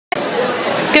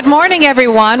Good morning,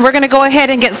 everyone. We're going to go ahead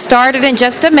and get started in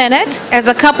just a minute. As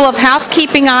a couple of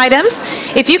housekeeping items,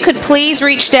 if you could please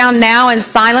reach down now and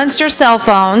silence your cell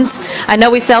phones. I know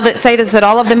we say this at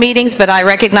all of the meetings, but I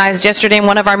recognized yesterday in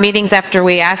one of our meetings after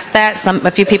we asked that,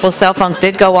 a few people's cell phones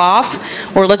did go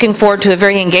off. We're looking forward to a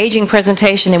very engaging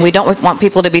presentation, and we don't want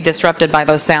people to be disrupted by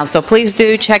those sounds. So please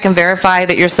do check and verify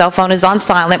that your cell phone is on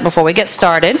silent before we get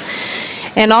started.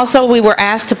 And also, we were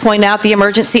asked to point out the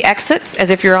emergency exits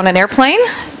as if you're on an airplane.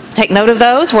 Take note of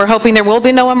those. We're hoping there will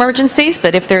be no emergencies,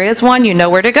 but if there is one, you know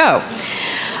where to go.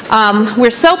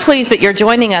 We're so pleased that you're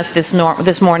joining us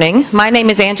this morning. My name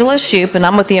is Angela Shoup, and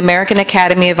I'm with the American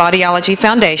Academy of Audiology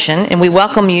Foundation, and we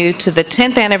welcome you to the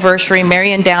 10th anniversary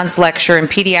Marion Downs Lecture in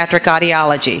Pediatric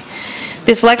Audiology.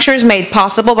 This lecture is made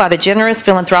possible by the generous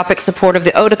philanthropic support of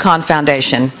the Oticon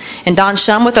Foundation. And Don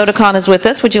Shum with Oticon is with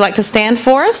us. Would you like to stand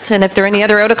for us? And if there are any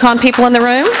other Oticon people in the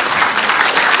room?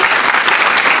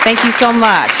 Thank you so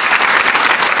much.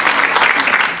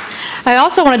 I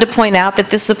also wanted to point out that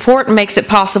this support makes it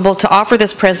possible to offer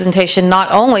this presentation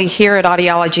not only here at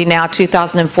Audiology NOW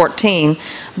 2014,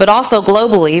 but also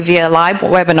globally via live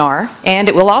webinar, and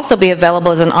it will also be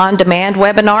available as an on-demand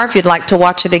webinar if you'd like to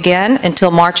watch it again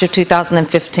until March of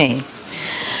 2015.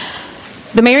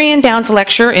 The Marion Downs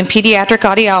Lecture in Pediatric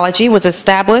Audiology was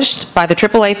established by the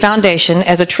AAA Foundation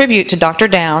as a tribute to Dr.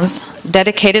 Downs'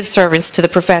 dedicated service to the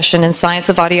profession and science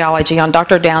of audiology on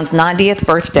Dr. Downs' 90th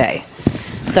birthday.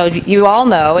 So you all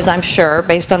know, as I'm sure,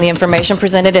 based on the information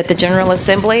presented at the General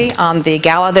Assembly, on the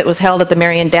gala that was held at the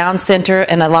Marion Downs Center,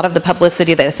 and a lot of the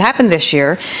publicity that has happened this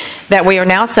year, that we are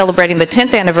now celebrating the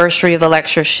 10th anniversary of the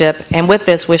lectureship, and with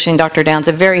this, wishing Dr. Downs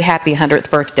a very happy 100th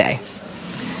birthday.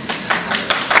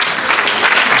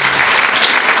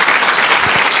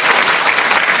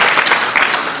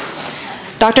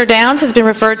 Dr. Downs has been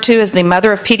referred to as the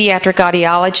mother of pediatric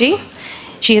audiology.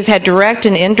 She has had direct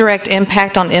and indirect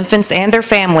impact on infants and their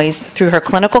families through her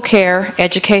clinical care,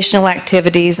 educational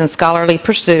activities, and scholarly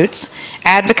pursuits,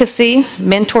 advocacy,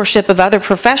 mentorship of other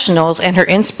professionals, and her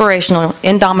inspirational,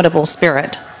 indomitable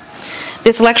spirit.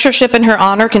 This lectureship in her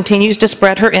honor continues to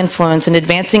spread her influence in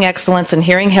advancing excellence in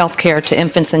hearing health care to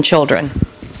infants and children.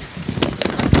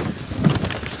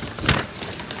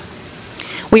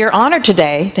 We are honored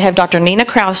today to have Dr. Nina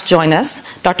Kraus join us.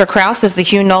 Dr. Kraus is the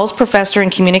Hugh Knowles Professor in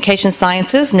Communication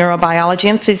Sciences, Neurobiology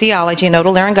and Physiology, and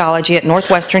Otolaryngology at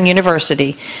Northwestern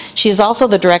University. She is also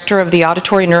the Director of the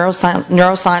Auditory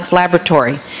Neuroscience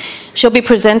Laboratory. She'll be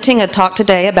presenting a talk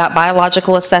today about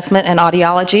biological assessment and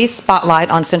audiology, spotlight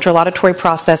on central auditory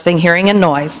processing, hearing, and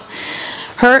noise.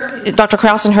 Dr.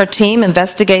 Kraus and her team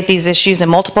investigate these issues in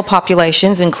multiple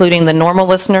populations, including the normal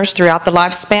listeners throughout the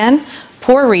lifespan,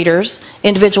 poor readers,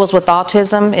 individuals with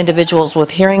autism, individuals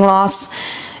with hearing loss,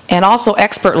 and also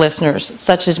expert listeners,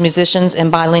 such as musicians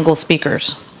and bilingual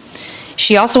speakers.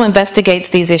 She also investigates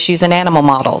these issues in animal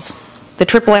models. The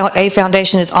AAA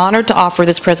Foundation is honored to offer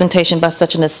this presentation by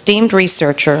such an esteemed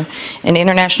researcher and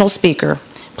international speaker.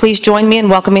 Please join me in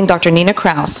welcoming Dr. Nina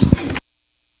Kraus.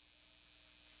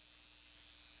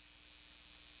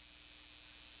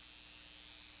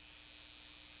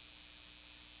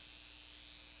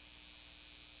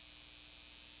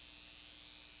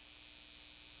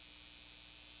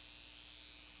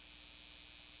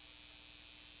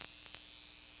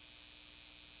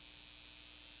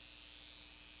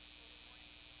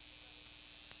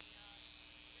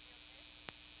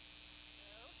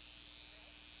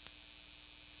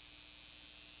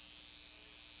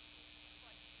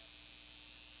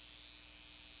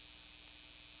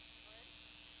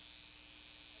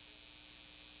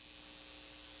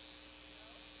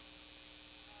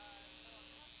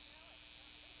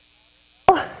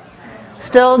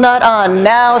 Still not on.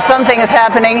 Now something is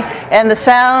happening, and the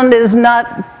sound is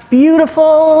not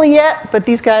beautiful yet, but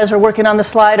these guys are working on the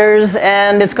sliders,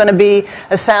 and it's going to be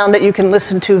a sound that you can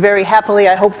listen to very happily,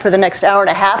 I hope, for the next hour and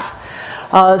a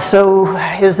half. So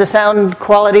is the sound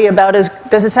quality about as,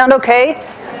 does it sound okay?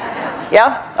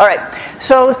 Yeah? All right.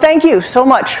 So thank you so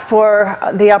much for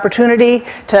the opportunity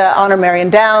to honor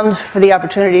Marion Downs, for the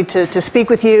opportunity to speak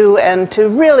with you, and to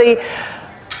really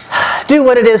do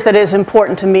what it is that is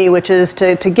important to me, which is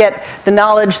to get the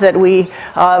knowledge that we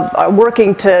are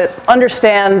working to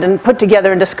understand and put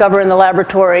together and discover in the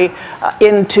laboratory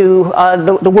into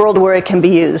the world where it can be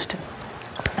used.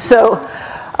 So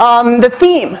the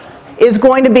theme is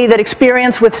going to be that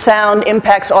experience with sound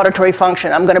impacts auditory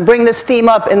function. I'm going to bring this theme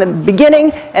up in the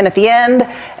beginning and at the end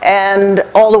and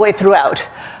all the way throughout.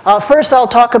 First, I'll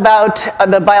talk about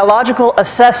the biological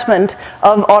assessment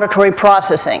of auditory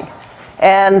processing.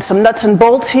 and some nuts and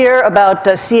bolts here about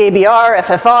CABR,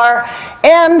 FFR,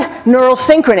 and neural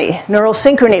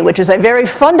synchrony, which is a very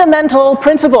fundamental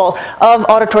principle of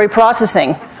auditory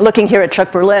processing, looking here at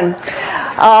Chuck Berlin.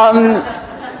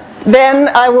 Then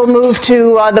I will move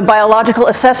to the biological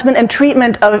assessment and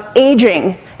treatment of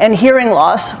aging and hearing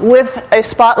loss with a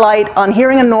spotlight on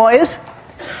hearing and noise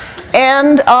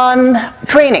and on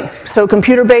training, so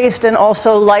computer-based and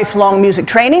also lifelong music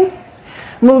training.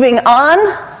 Moving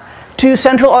on to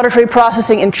central auditory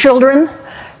processing in children.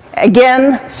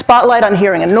 Again, spotlight on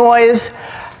hearing and noise,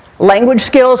 language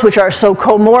skills, which are so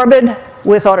comorbid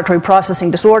with auditory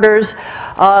processing disorders,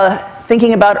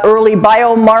 thinking about early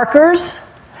biomarkers,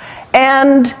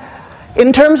 and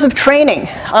in terms of training,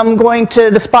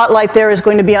 the spotlight there is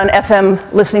going to be on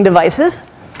FM listening devices.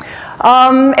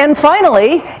 And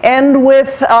finally, end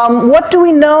with what do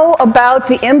we know about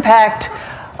the impact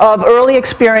of early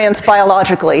experience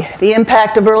biologically? The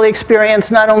impact of early experience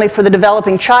not only for the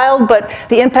developing child, but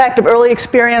the impact of early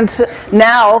experience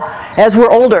now as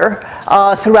we're older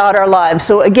throughout our lives.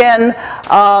 So again,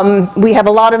 we have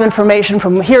a lot of information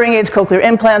from hearing aids, cochlear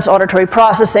implants, auditory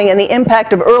processing, and the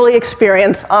impact of early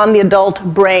experience on the adult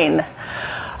brain.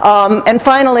 And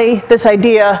finally, this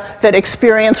idea that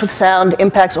experience with sound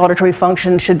impacts auditory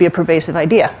function should be a pervasive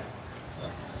idea.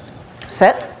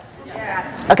 Set?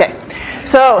 Yeah. Okay.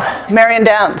 So, Marion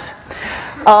Downs.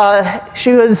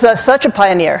 She was such a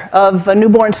pioneer of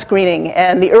newborn screening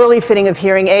and the early fitting of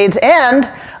hearing aids and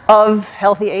of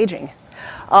healthy aging.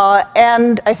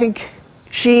 And I think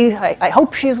I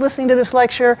hope she's listening to this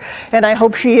lecture, and I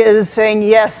hope she is saying,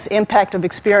 yes, impact of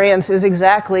experience is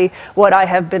exactly what I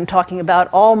have been talking about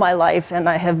all my life, and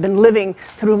I have been living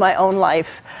through my own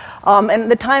life.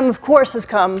 And the time, of course, has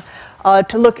come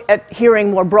to look at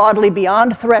hearing more broadly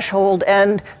beyond threshold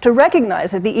and to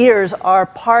recognize that the ears are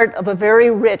part of a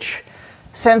very rich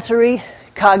sensory,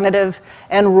 cognitive,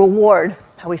 and reward,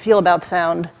 how we feel about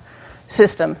sound,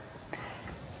 system.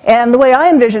 And the way I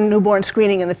envision newborn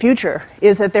screening in the future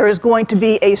is that there is going to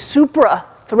be a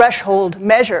supra-threshold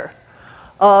measure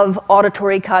of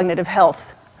auditory cognitive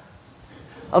health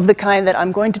of the kind that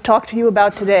I'm going to talk to you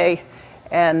about today.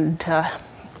 And here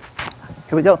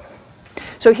we go.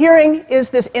 So hearing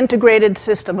is this integrated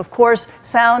system. Of course,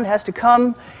 sound has to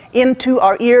come into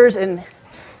our ears and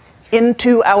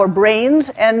into our brains.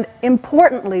 And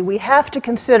importantly, we have to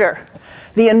consider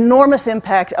the enormous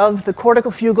impact of the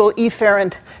corticofugal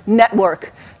efferent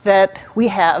network that we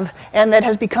have and that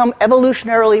has become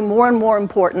evolutionarily more and more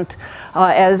important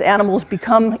as animals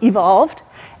become evolved.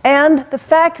 And the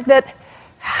fact that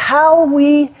how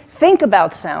we think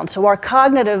about sound, so our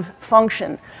cognitive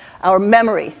function, our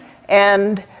memory,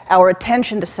 and our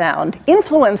attention to sound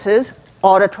influences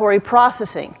auditory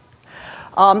processing.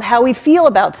 How we feel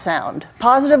about sound,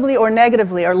 positively or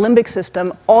negatively, our limbic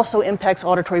system also impacts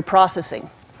auditory processing.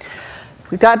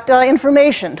 We've got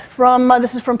information from,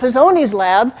 this is from Pizzoni's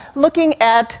lab, looking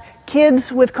at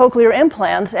kids with cochlear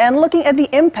implants and looking at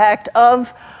the impact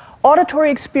of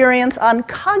auditory experience on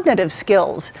cognitive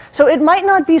skills. So it might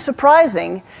not be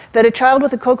surprising that a child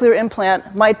with a cochlear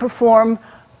implant might perform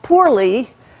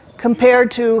poorly compared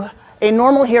to a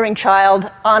normal hearing child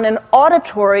on an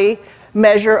auditory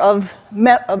measure of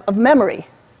memory.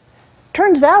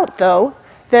 Turns out, though,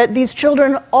 that these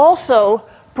children also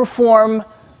perform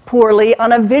poorly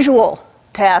on a visual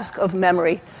task of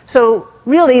memory. So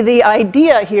really the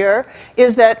idea here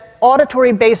is that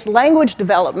auditory-based language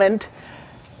development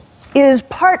is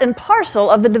part and parcel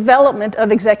of the development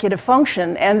of executive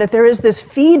function, and that there is this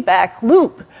feedback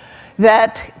loop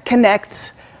that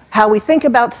connects how we think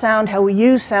about sound, how we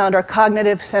use sound, our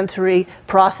cognitive sensory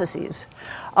processes.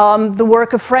 The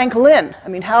work of Frank Lin, I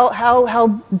mean,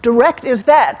 how direct is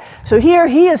that? So here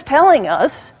he is telling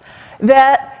us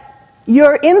that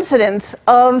your incidence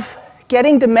of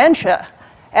getting dementia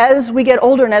as we get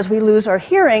older and as we lose our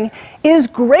hearing is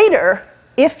greater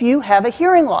if you have a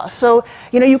hearing loss. So,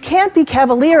 you can't be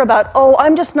cavalier about, oh,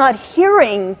 I'm just not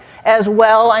hearing as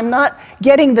well, I'm not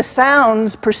getting the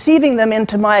sounds, perceiving them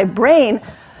into my brain.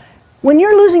 When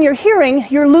you're losing your hearing,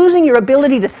 you're losing your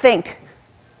ability to think.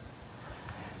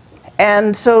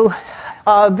 And so,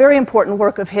 very important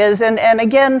work of his. And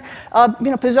again,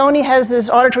 Pizzoni has this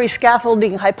auditory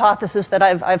scaffolding hypothesis that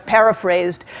I've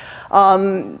paraphrased.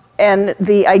 And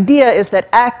the idea is that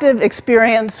active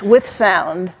experience with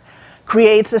sound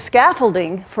creates a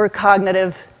scaffolding for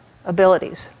cognitive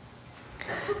abilities.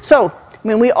 So,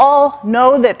 we all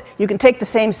know that you can take the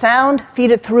same sound,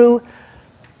 feed it through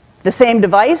the same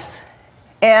device,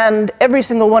 and every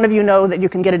single one of you know that you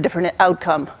can get a different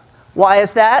outcome. Why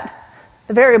is that?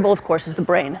 The variable, of course, is the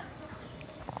brain.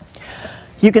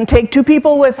 You can take two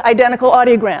people with identical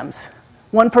audiograms.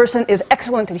 One person is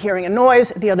excellent at hearing a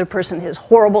noise, the other person is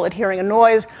horrible at hearing a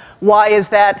noise. Why is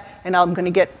that? And I'm going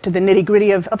to get to the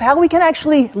nitty-gritty of how we can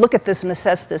actually look at this and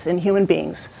assess this in human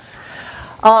beings.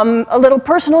 A little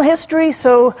personal history.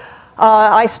 So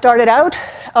I started out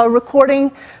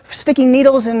recording, sticking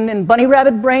needles in bunny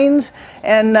rabbit brains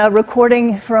and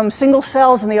recording from single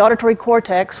cells in the auditory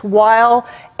cortex while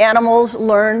animals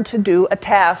learned to do a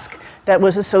task that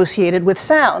was associated with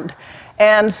sound.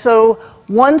 And so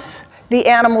once the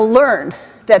animal learned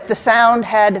that the sound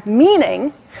had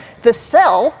meaning, the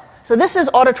cell, so this is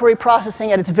auditory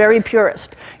processing at its very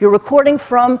purest. You're recording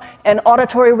from an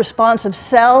auditory responsive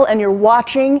cell and you're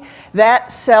watching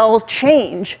that cell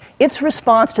change its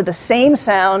response to the same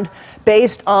sound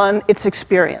based on its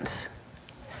experience.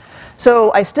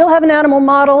 So I still have an animal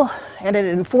model and it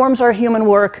informs our human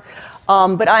work,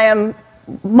 but I am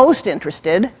most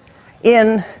interested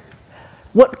in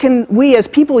what can we as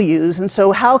people use, and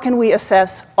so how can we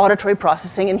assess auditory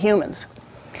processing in humans?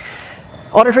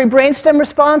 Auditory brainstem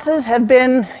responses have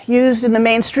been used in the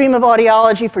mainstream of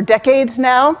audiology for decades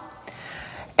now.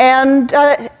 And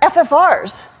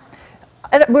FFRs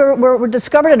were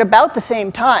discovered at about the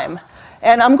same time.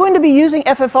 And I'm going to be using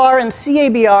FFR and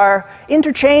CABR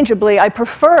interchangeably. I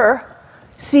prefer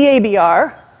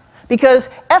CABR because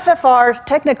FFR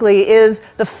technically is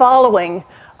the following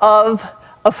of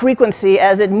a frequency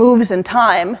as it moves in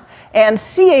time, and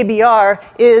CABR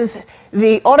is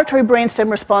the auditory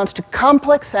brainstem response to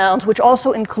complex sounds, which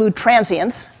also include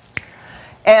transients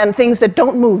and things that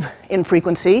don't move in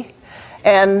frequency.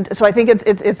 And so I think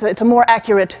it's a more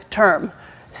accurate term,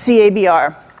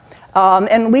 CABR.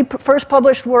 And we first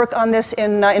published work on this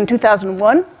in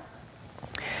 2001.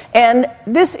 And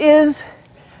this is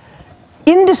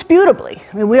indisputably,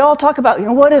 I mean, we all talk about,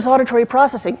 what is auditory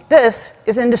processing? This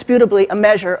is indisputably a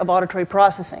measure of auditory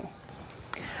processing.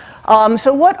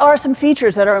 So what are some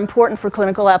features that are important for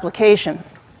clinical application?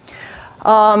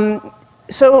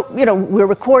 So, we're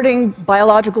recording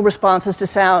biological responses to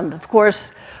sound. Of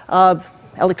course,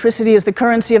 electricity is the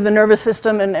currency of the nervous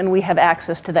system, and we have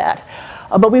access to that.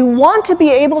 But we want to be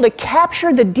able to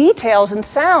capture the details in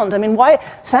sound. I mean, why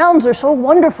sounds are so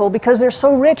wonderful because they're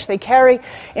so rich. They carry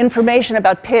information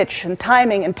about pitch and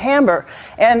timing and timbre.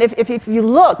 And if you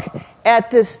look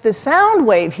at this sound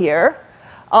wave here,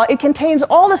 it contains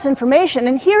all this information.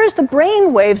 And here is the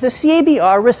brain waves, the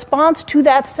CABR response to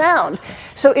that sound.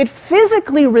 So it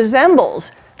physically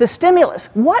resembles the stimulus.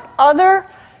 What other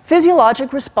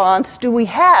physiologic response do we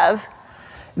have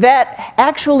that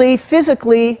actually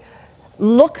physically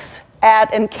looks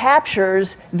at and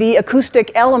captures the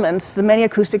acoustic elements, the many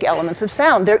acoustic elements of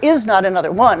sound? There is not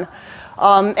another one.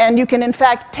 And you can, in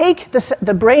fact, take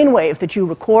the brain wave that you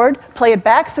record, play it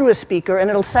back through a speaker, and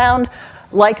it'll sound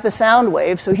like the sound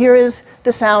wave. So here is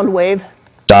the sound wave,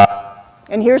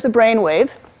 and here's the brain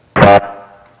wave.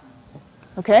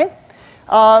 Okay?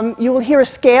 You will hear a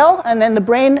scale, and then the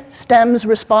brain stem's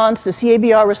response, the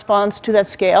CABR response to that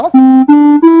scale.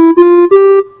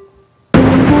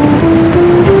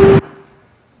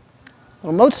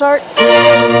 Little Mozart.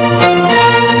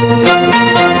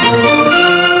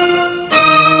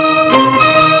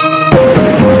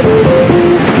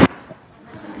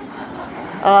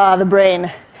 The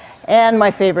brain. And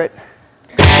my favorite.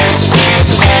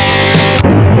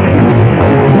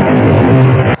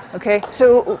 Okay,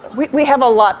 so we have a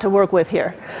lot to work with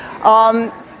here.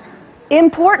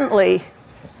 Importantly,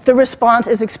 the response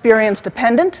is experience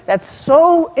dependent. That's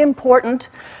so important.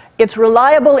 It's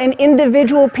reliable in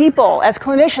individual people. As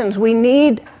clinicians, we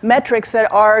need metrics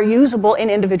that are usable in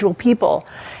individual people.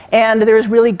 And there's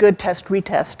really good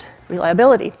test-retest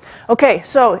reliability. Okay,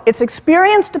 so it's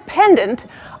experience dependent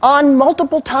on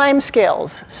multiple time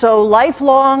scales. So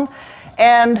lifelong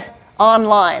and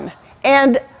online.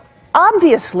 And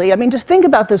obviously, I mean, just think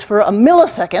about this for a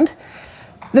millisecond.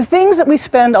 The things that we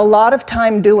spend a lot of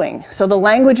time doing, so the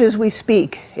languages we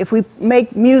speak, if we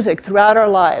make music throughout our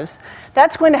lives,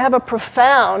 that's going to have a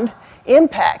profound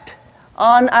impact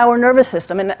on our nervous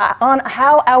system and on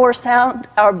how our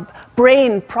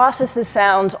brain processes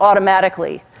sounds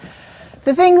automatically.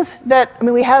 The things that, I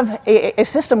mean, we have a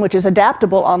system which is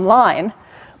adaptable online,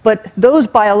 but those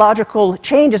biological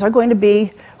changes are going to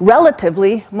be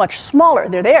relatively much smaller.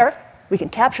 They're there, we can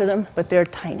capture them, but they're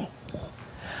tiny.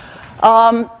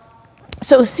 So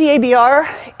CABR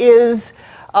is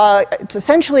it's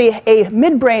essentially a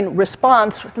midbrain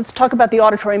response. Let's talk about the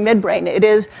auditory midbrain. It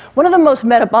is one of the most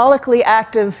metabolically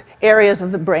active areas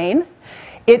of the brain.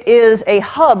 It is a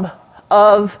hub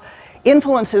of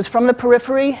influences from the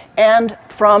periphery and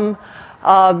from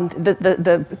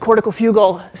the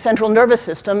corticofugal central nervous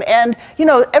system. And,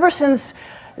 ever since,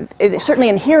 certainly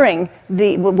in hearing,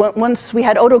 once we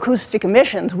had otoacoustic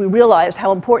emissions, we realized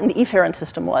how important the efferent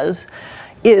system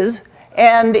is.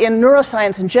 And in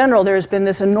neuroscience in general, there's been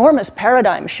this enormous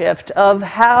paradigm shift of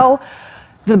how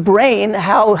the brain,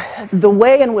 how the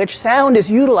way in which sound is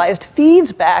utilized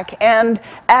feeds back and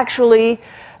actually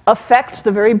affects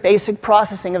the very basic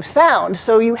processing of sound.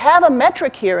 So you have a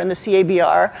metric here in the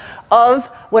CABR of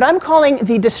what I'm calling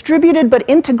the distributed but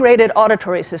integrated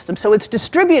auditory system. So it's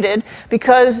distributed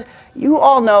because you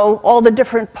all know all the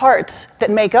different parts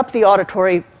that make up the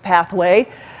auditory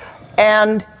pathway,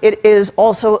 and it is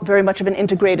also very much of an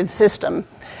integrated system.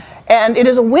 And it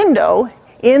is a window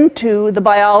into the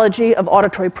biology of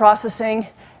auditory processing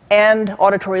and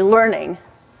auditory learning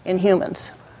in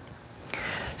humans.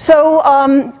 So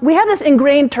we have this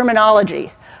ingrained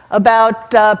terminology about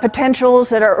potentials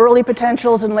that are early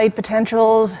potentials and late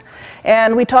potentials,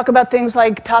 and we talk about things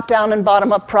like top-down and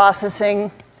bottom-up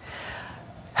processing.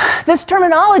 This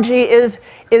terminology is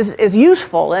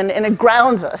useful and it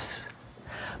grounds us,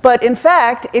 but in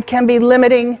fact it can be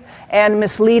limiting and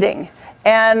misleading.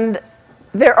 And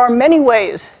there are many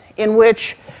ways in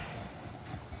which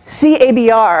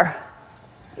CABR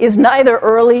is neither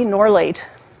early nor late,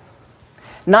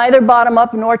 neither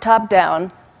bottom-up nor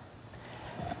top-down.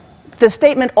 The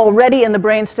statement already in the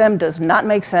brainstem does not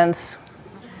make sense.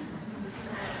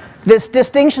 This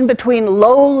distinction between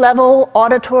low-level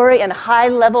auditory and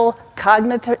high-level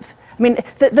cognitive, I mean,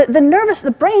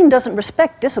 the brain doesn't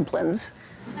respect disciplines.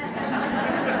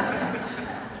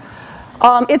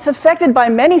 It's affected by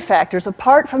many factors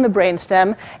apart from the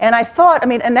brainstem, and I thought,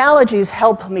 analogies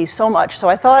help me so much, so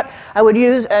I thought I would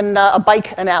use a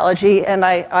bike analogy, and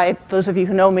those of you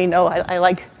who know me know I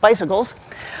like bicycles.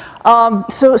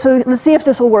 So let's see if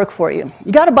this will work for you.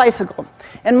 You got a bicycle,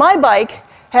 and my bike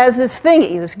has this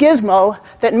thingy, this gizmo,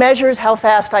 that measures how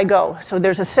fast I go. So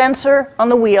there's a sensor on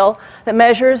the wheel that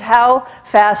measures how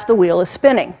fast the wheel is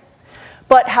spinning.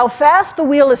 But how fast the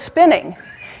wheel is spinning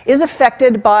is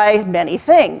affected by many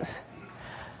things.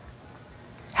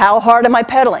 How hard am I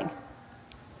pedaling?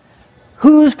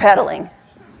 Who's pedaling?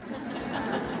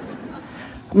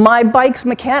 My bike's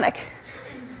mechanic.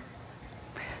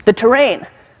 The terrain.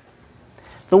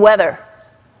 The weather.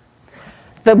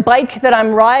 The bike that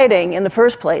I'm riding in the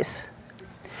first place.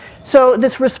 So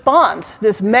this response,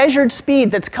 this measured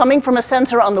speed that's coming from a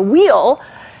sensor on the wheel,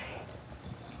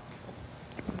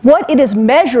 what it is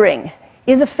measuring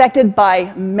is affected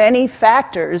by many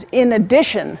factors in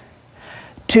addition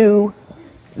to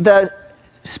the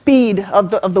speed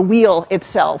of the wheel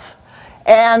itself.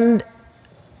 And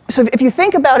so if you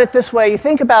think about it this way, you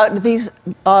think about these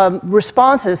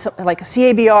responses, like a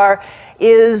CABR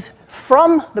is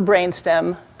from the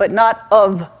brainstem, but not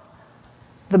of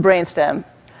the brainstem.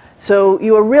 So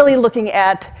you are really looking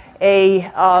at a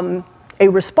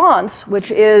response, which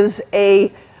is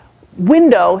a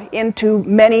window into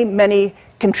many, many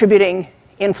contributing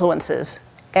influences.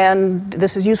 And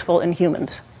this is useful in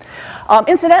humans.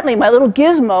 Incidentally, my little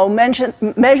gizmo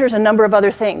measures a number of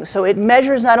other things. So it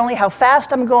measures not only how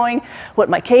fast I'm going, what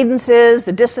my cadence is,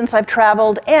 the distance I've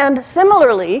traveled, and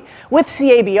similarly, with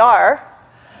CABR,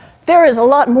 there is a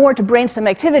lot more to brainstem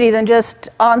activity than just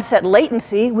onset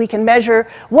latency. We can measure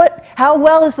how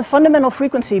well is the fundamental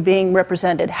frequency being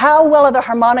represented? How well are the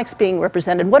harmonics being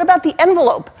represented? What about the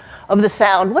envelope of the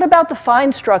sound? What about the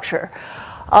fine structure?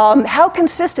 How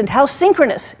consistent, how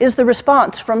synchronous is the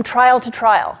response from trial to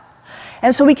trial?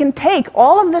 And so we can take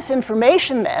all of this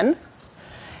information then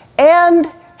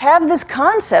and have this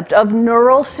concept of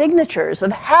neural signatures,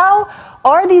 of how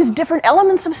are these different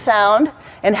elements of sound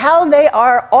and how they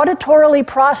are auditorily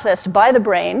processed by the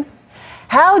brain.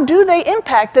 How do they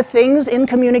impact the things in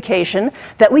communication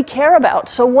that we care about?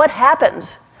 So what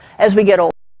happens as we get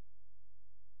older?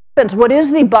 What is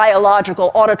the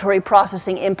biological auditory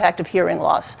processing impact of hearing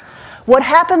loss? What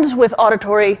happens with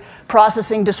auditory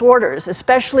processing disorders,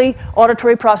 especially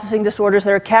auditory processing disorders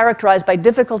that are characterized by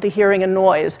difficulty hearing a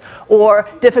noise or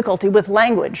difficulty with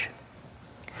language?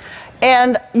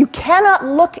 And you cannot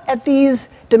look at these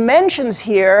dimensions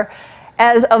here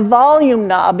as a volume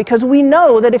knob, because we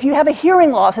know that if you have a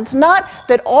hearing loss, it's not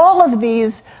that all of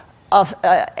these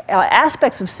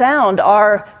aspects of sound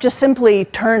are just simply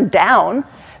turned down.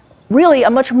 Really, a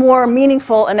much more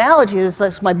meaningful analogy is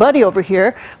like my buddy over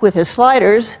here with his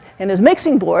sliders and his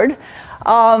mixing board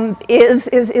is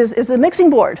the mixing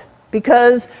board,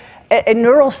 because a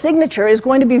neural signature is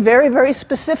going to be very, very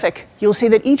specific. You'll see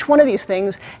that each one of these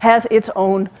things has its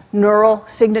own neural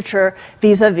signature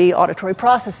vis-a-vis auditory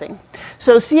processing.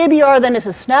 So CABR then is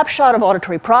a snapshot of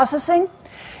auditory processing.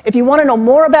 If you want to know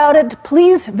more about it,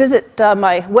 please visit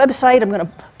my website. I'm going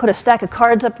to put a stack of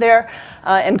cards up there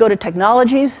and go to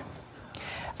technologies.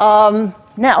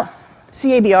 Now,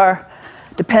 CABR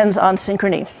depends on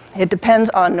synchrony. It depends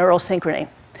on neural synchrony.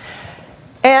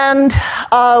 And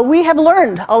we have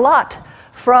learned a lot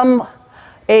from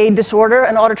a disorder,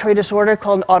 an auditory disorder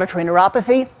called auditory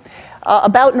neuropathy,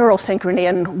 about neural synchrony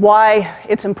and why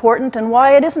it's important and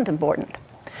why it isn't important.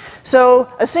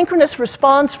 So a synchronous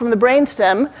response from the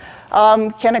brainstem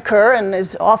can occur and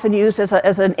is often used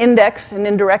as an index, an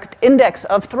indirect index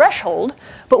of threshold,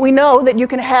 but we know that you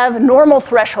can have normal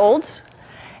thresholds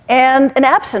and an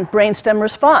absent brainstem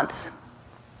response.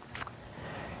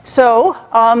 So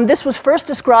this was first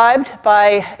described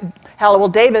by Hallowell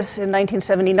Davis in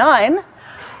 1979,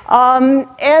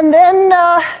 and then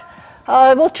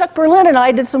well, Chuck Berlin and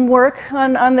I did some work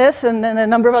on this and a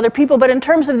number of other people, but in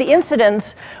terms of the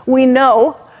incidence, we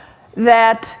know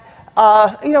that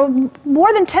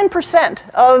more than 10%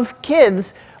 of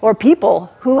kids or people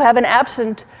who have an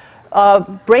absent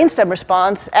brainstem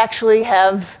response actually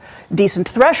have decent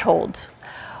thresholds.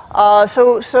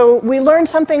 So we learned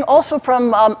something also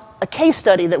from a case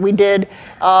study that we did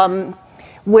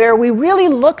where we really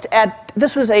looked at,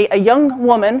 this was a young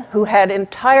woman who had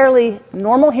entirely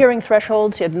normal hearing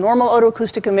thresholds, she had normal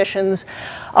otoacoustic emissions,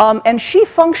 and she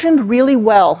functioned really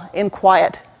well in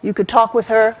quiet. You could talk with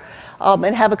her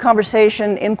and have a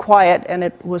conversation in quiet, and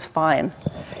it was fine.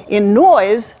 In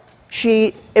noise,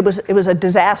 it was a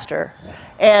disaster.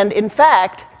 And in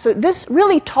fact, so this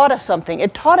really taught us something.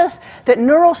 It taught us that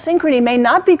neural synchrony may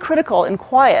not be critical in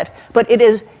quiet, but it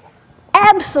is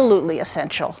absolutely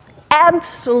essential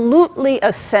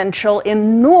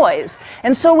in noise.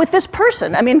 And so with this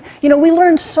person, I mean, we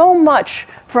learned so much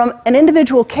from an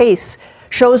individual case,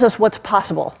 shows us what's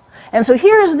possible. And so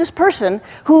here is this person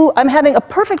who I'm having a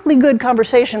perfectly good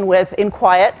conversation with in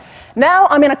quiet. Now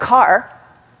I'm in a car.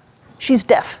 She's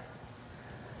deaf.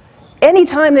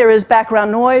 Anytime there is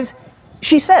background noise,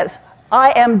 she says,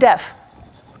 I am deaf.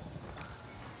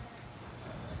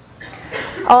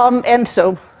 And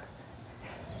so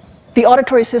the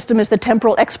auditory system is the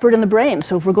temporal expert in the brain.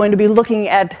 So if we're going to be looking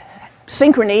at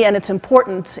synchrony and its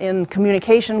importance in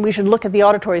communication, we should look at the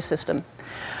auditory system.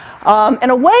 And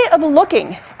a way of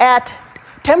looking at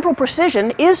temporal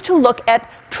precision is to look at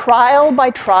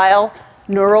trial-by-trial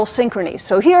neural synchrony.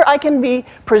 So here I can be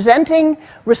presenting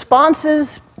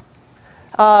responses,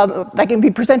 I can be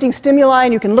presenting stimuli,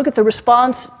 and you can look at the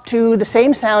response to the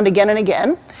same sound again and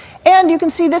again. And you can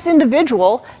see this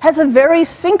individual has a very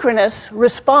synchronous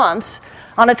response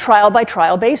on a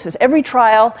trial-by-trial basis. Every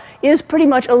trial is pretty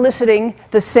much eliciting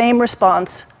the same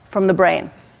response from the brain.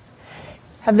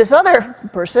 Have this other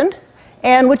person,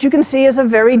 and what you can see is a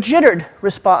very jittered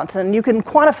response. And you can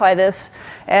quantify this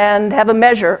and have a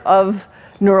measure of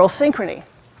neural synchrony.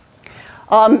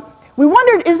 We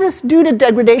wondered, is this due to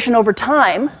degradation over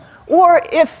time, or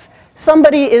if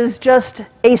somebody is just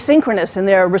asynchronous in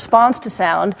their response to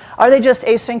sound, are they just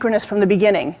asynchronous from the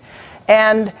beginning?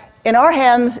 And in our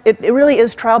hands, it really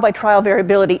is trial-by-trial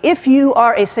variability. If you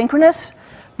are asynchronous,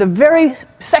 the very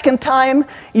second time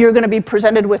you're going to be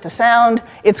presented with a sound,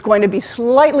 it's going to be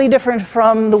slightly different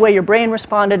from the way your brain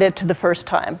responded it to the first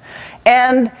time.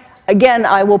 And again,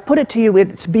 I will put it to you,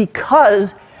 it's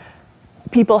because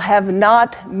people have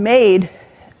not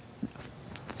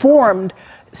formed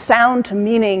sound to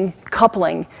meaning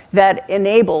coupling that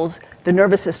enables the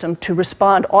nervous system to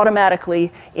respond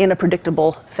automatically in a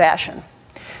predictable fashion.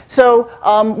 So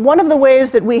one of the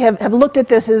ways that we have looked at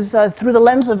this is through the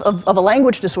lens of a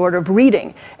language disorder, of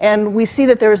reading. And we see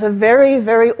that there is a very,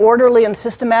 very orderly and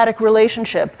systematic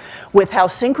relationship with how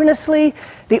synchronously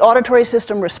the auditory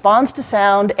system responds to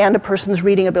sound and a person's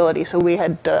reading ability. So we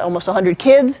had almost 100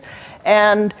 kids,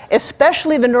 and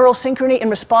especially the neural synchrony in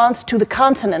response to the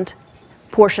consonant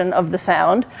portion of the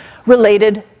sound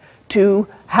related to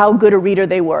how good a reader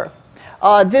they were.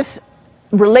 This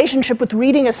relationship with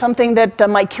reading is something that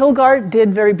Mike Kilgard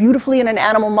did very beautifully in an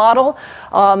animal model.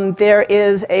 There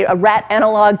is a rat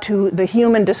analog to the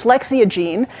human dyslexia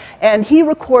gene, and he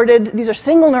recorded, these are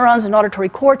single neurons in auditory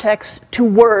cortex, to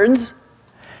words,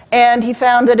 and he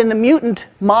found that in the mutant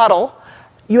model,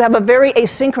 you have a very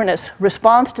asynchronous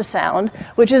response to sound,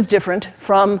 which is different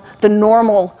from the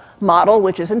normal model,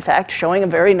 which is in fact showing a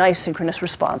very nice synchronous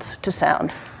response to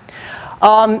sound.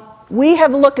 We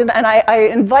have looked, and I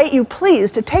invite you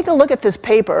please to take a look at this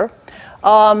paper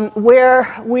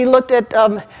where we looked at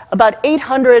about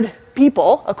 800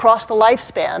 people across the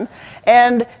lifespan,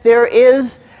 and there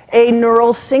is a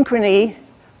neural synchrony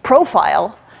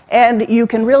profile, and you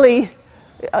can really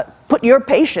put your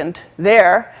patient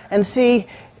there and see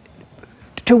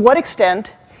to what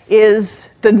extent is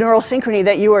the neural synchrony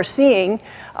that you are seeing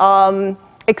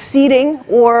exceeding,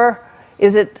 or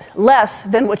is it less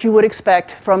than what you would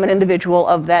expect from an individual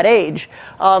of that age?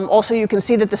 Also, you can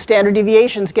see that the standard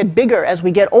deviations get bigger as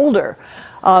we get older.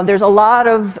 There's a lot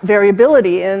of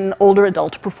variability in older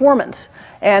adult performance.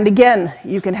 And again,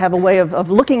 you can have a way of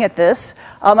looking at this.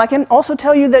 I can also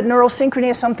tell you that neural synchrony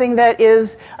is something that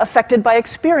is affected by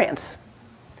experience.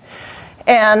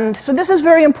 And so this is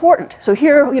very important. So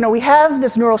here, we have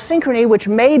this neural synchrony, which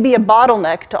may be a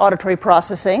bottleneck to auditory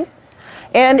processing.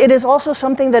 And it is also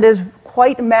something that is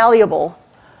quite malleable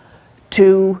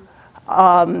to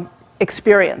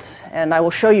experience. And I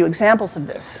will show you examples of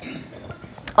this.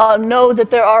 Know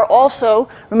that there are also,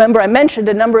 remember I mentioned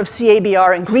a number of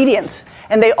CABR ingredients,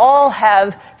 and they all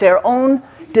have their own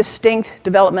distinct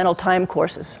developmental time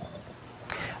courses.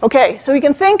 Okay, so we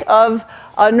can think of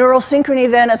neural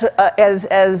synchrony then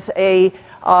as a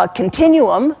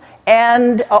continuum,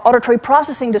 and auditory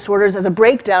processing disorders as a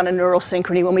breakdown in neural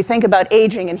synchrony when we think about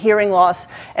aging and hearing loss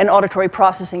and auditory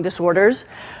processing disorders.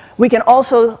 We can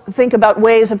also think about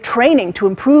ways of training to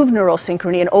improve neural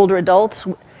synchrony in older adults,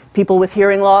 people with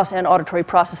hearing loss and auditory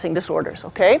processing disorders,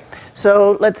 okay?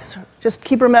 So let's just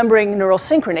keep remembering neural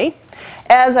synchrony.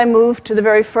 As I move to the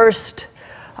very first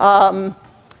part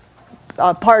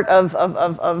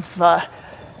of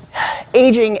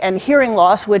aging and hearing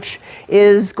loss, which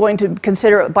is going to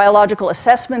consider biological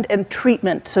assessment and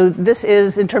treatment. So this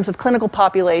is in terms of clinical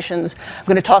populations. I'm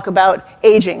going to talk about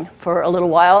aging for a little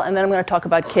while, and then I'm going to talk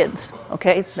about kids,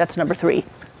 okay? That's number 3.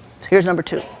 So here's number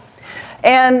 2.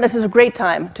 And this is a great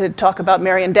time to talk about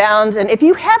Marion Downs. And if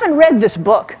you haven't read this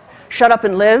book, Shut Up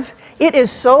and Live, it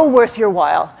is so worth your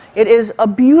while. It is a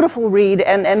beautiful read,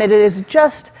 and it is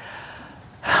just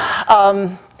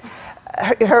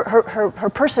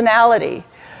her personality,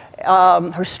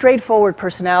 her straightforward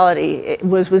personality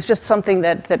was just something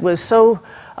that was so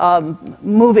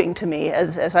moving to me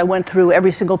as I went through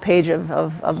every single page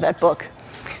of that book.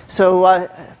 So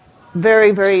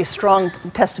very, very strong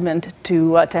testament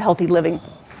to healthy living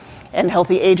and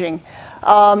healthy aging.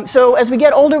 So as we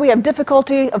get older, we have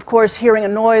difficulty, of course, hearing a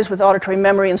noise with auditory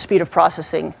memory and speed of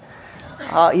processing.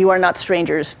 You are not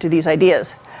strangers to these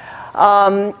ideas.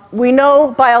 We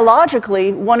know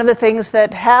biologically one of the things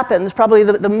that happens, probably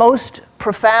the most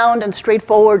profound and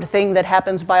straightforward thing that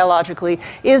happens biologically,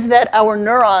 is that our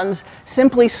neurons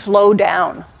simply slow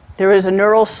down. There is a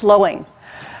neural slowing.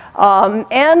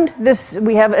 And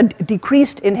we have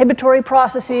decreased inhibitory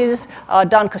processes.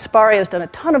 Don Kaspari has done a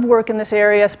ton of work in this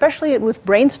area, especially with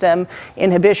brainstem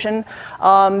inhibition.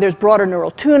 There's broader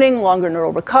neural tuning, longer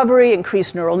neural recovery,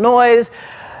 increased neural noise,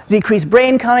 decreased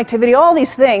brain connectivity, all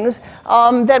these things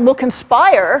that will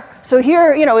conspire. So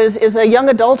here, is a young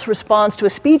adult's response to a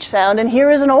speech sound, and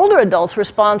here is an older adult's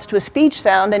response to a speech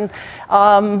sound, and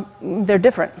they're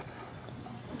different.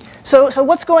 So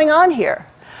what's going on here?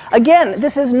 Again,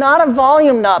 this is not a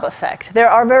volume knob effect. There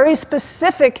are very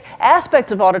specific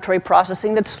aspects of auditory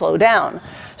processing that slow down.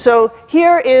 So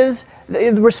here is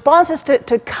the responses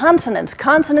to consonants.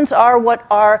 Consonants are what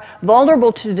are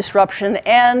vulnerable to disruption,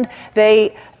 and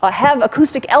they have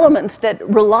acoustic elements that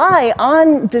rely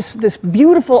on this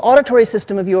beautiful auditory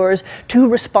system of yours to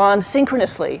respond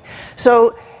synchronously.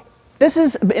 So this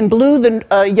is in blue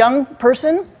the young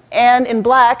person, and in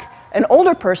black an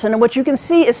older person, and what you can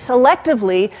see is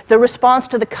selectively the response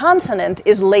to the consonant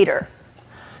is later.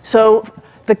 So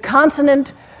the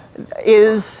consonant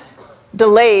is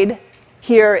delayed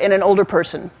here in an older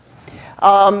person.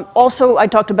 Also, I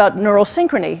talked about neural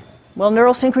synchrony. Well,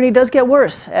 neural synchrony does get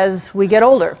worse as we get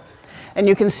older. And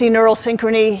you can see neural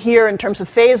synchrony here in terms of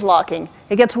phase locking.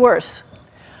 It gets worse.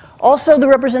 Also, the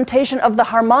representation of the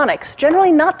harmonics,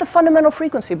 generally not the fundamental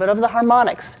frequency, but of the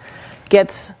harmonics,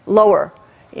 gets lower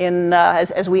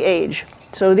as we age.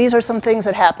 So these are some things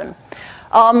that happen.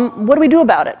 What do we do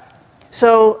about it?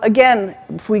 So again,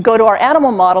 if we go to our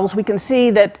animal models, we can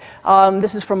see that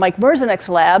this is from Mike Merzenek's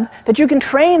lab, that you can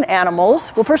train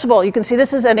animals. Well, first of all, you can see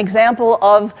this is an example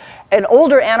of an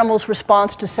older animal's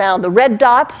response to sound. The red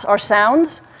dots are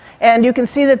sounds, and you can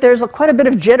see that there's quite a bit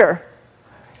of jitter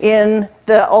in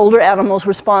the older animal's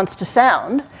response to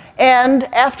sound. And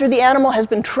after the animal has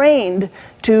been trained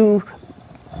to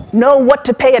know what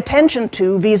to pay attention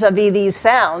to vis-a-vis these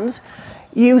sounds,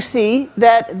 you see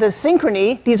that the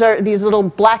synchrony, these little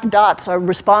black dots are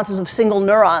responses of single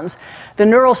neurons. The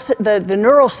neural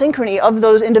synchrony of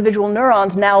those individual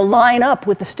neurons now line up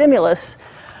with the stimulus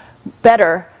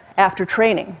better after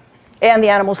training, and the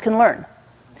animals can learn.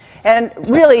 And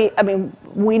really, I mean,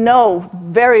 we know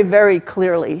very, very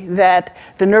clearly that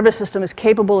the nervous system is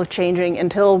capable of changing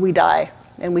until we die,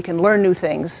 and we can learn new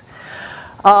things.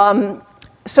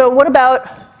 So what about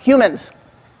humans?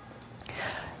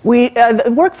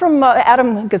 The work from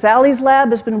Adam Ghazali's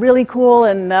lab has been really cool,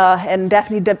 and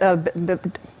Daphne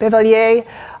Bevalier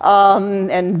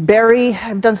and Barry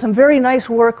have done some very nice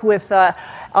work with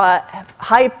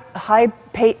high-speed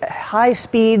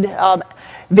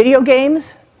video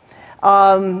games.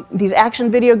 These action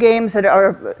video games that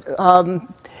are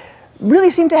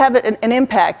really seem to have an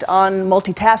impact on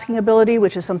multitasking ability,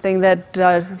 which is something that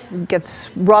gets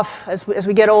rough as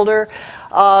we get older,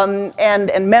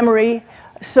 and memory.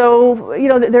 So, you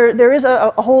know, there is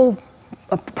a whole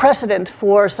precedent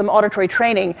for some auditory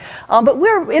training, but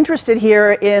we're interested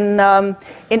here in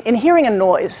hearing a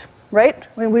noise, right?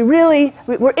 I mean,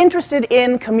 we're interested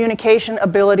in communication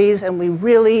abilities, and we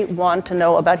really want to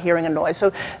know about hearing a noise.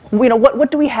 So, you know,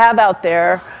 what do we have out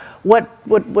there? What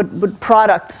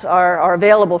products are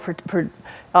available for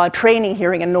training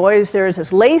hearing and noise? There's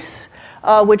this LACE,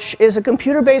 which is a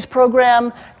computer-based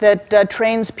program that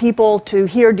trains people to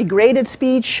hear degraded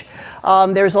speech.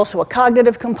 There's also a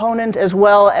cognitive component, as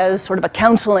well as sort of a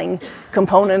counseling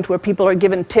component where people are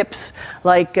given tips,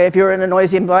 like if you're in a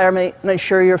noisy environment, make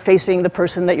sure you're facing the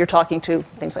person that you're talking to,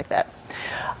 things like that.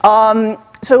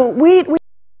 So we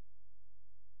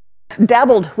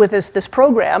dabbled with this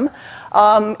program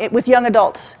with young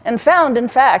adults, and found, in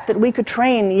fact, that we could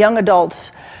train young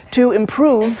adults to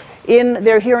improve in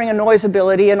their hearing and noise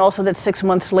ability, and also that 6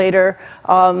 months later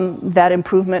that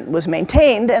improvement was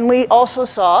maintained. And we also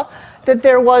saw that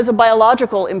there was a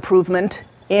biological improvement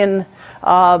in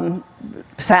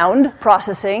sound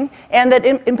processing, and that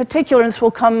in particular, and this will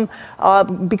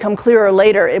become clearer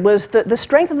later, it was the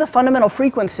strength of the fundamental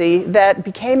frequency that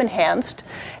became enhanced,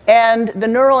 and the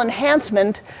neural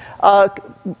enhancement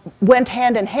went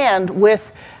hand in hand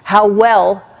with how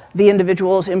well the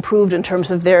individuals improved in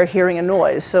terms of their hearing and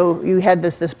noise. So you had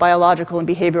this biological and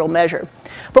behavioral measure.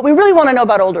 But we really want to know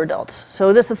about older adults.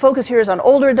 So the focus here is on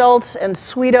older adults, and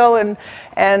Sweeto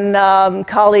and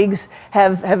colleagues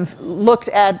have looked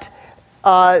at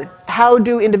how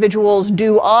do individuals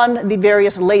do on the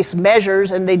various LACE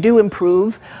measures, and they do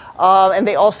improve. And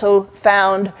they also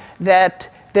found that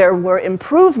there were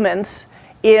improvements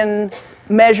in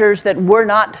measures that were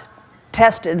not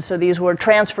tested. So these were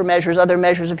transfer measures, other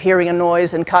measures of hearing and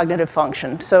noise and cognitive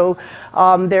function. So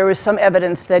there was some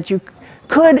evidence that you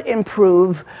could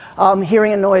improve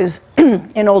hearing and noise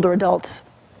in older adults.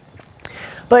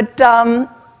 But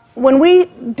when we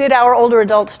did our older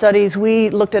adult studies, we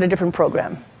looked at a different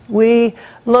program. We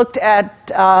looked at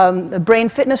the brain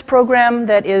fitness program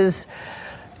that is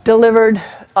delivered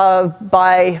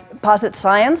by Posit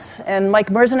Science, and Mike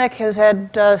Merzenich has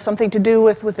had something to do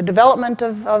with the development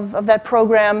of that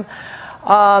program.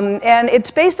 And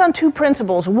it's based on two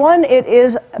principles. One, it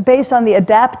is based on the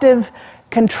adaptive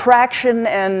contraction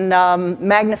and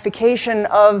magnification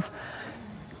of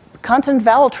consonant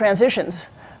vowel transitions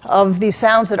of these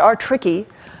sounds that are tricky,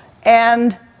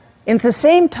 and at the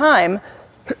same time,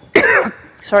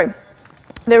 sorry,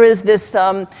 there is this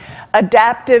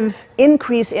adaptive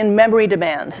increase in memory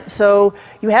demands. So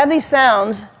you have these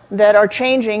sounds that are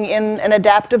changing in an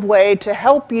adaptive way to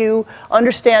help you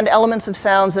understand elements of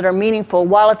sounds that are meaningful,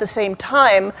 while at the same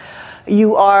time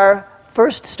you are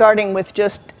first starting with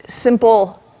just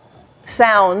simple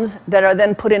sounds that are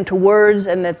then put into words,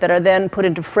 and that are then put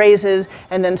into phrases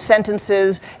and then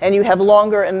sentences, and you have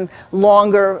longer and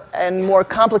more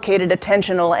complicated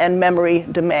attentional and memory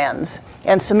demands.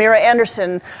 And Samira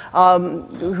Anderson,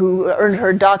 who earned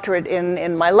her doctorate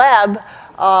in my lab,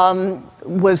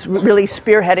 was really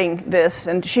spearheading this,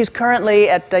 and she's currently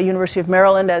at the University of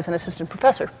Maryland as an assistant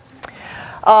professor.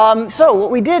 So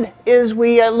what we did is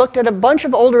we looked at a bunch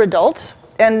of older adults,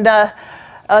 and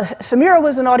Samira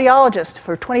was an audiologist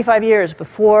for 25 years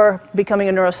before becoming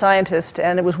a neuroscientist,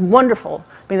 and it was wonderful. I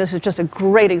mean, this is just a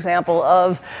great example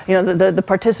of, you know, the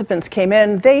participants came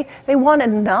in, they wanted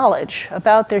knowledge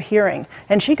about their hearing,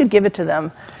 and she could give it to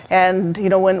them. And, you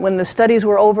know, when the studies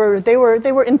were over, they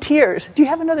were in tears. Do you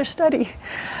have another study?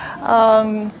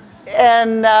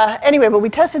 Anyway, but we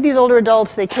tested these older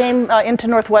adults. They came into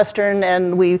Northwestern,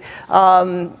 and we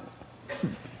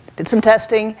did some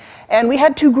testing, and we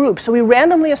had two groups. So we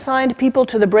randomly assigned people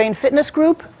to the brain fitness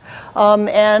group,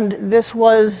 and this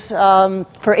was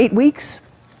for 8 weeks.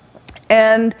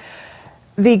 And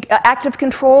the active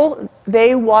control,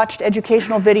 they watched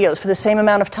educational videos for the same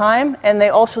amount of time, and they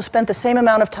also spent the same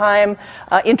amount of time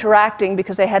interacting,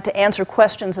 because they had to answer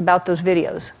questions about those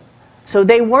videos. So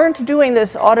they weren't doing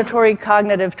this auditory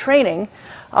cognitive training,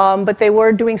 but they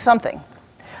were doing something.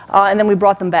 And then we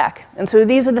brought them back. And so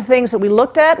these are the things that we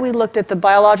looked at. We looked at the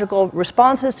biological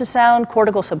responses to sound,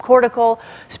 cortical, subcortical,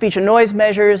 speech and noise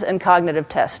measures, and cognitive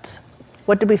tests.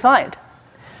 What did we find?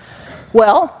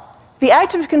 Well, the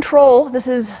active control, this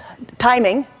is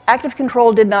timing, active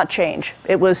control did not change.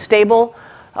 It was stable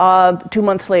 2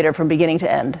 months later from beginning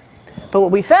to end. But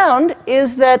what we found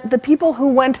is that the people who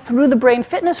went through the brain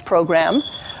fitness program,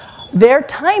 their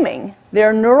timing,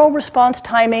 their neural response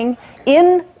timing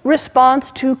in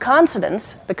response to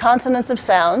consonants, the consonants of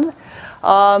sound,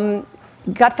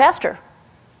 got faster.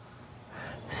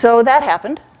 So that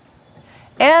happened.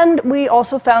 And we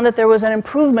also found that there was an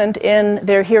improvement in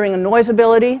their hearing and noise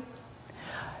ability,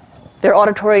 their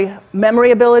auditory memory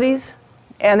abilities,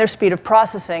 and their speed of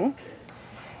processing,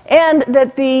 and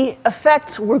that the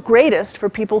effects were greatest for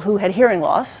people who had hearing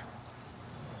loss.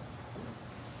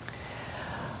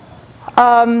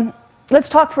 Let's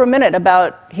talk for a minute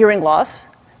about hearing loss,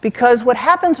 because what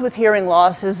happens with hearing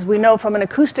loss, as we know from an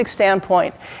acoustic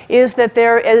standpoint, is that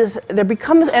there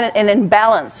becomes an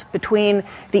imbalance between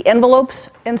the envelopes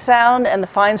in sound and the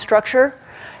fine structure.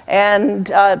 And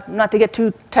not to get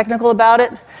too technical about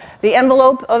it, the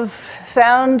envelope of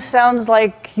sound sounds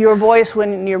like your voice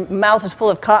when your mouth is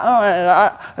full of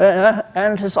cotton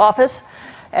and his office.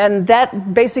 And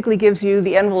that basically gives you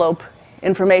the envelope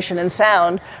information and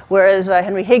sound, whereas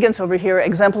Henry Higgins over here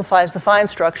exemplifies the fine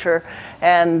structure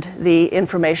and the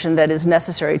information that is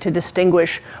necessary to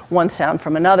distinguish one sound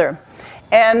from another.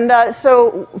 And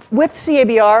so with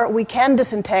CABR, we can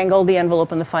disentangle the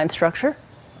envelope and the fine structure.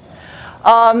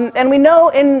 And we know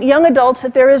in young adults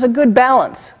that there is a good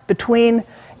balance between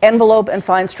envelope and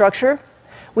fine structure.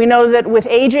 We know that with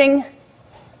aging,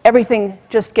 everything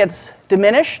just gets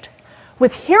diminished.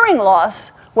 With hearing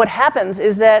loss, what happens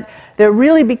is that there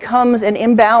really becomes an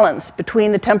imbalance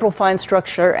between the temporal fine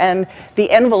structure and the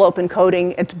envelope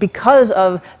encoding. It's because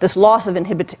of this loss of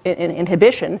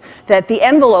inhibition that the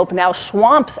envelope now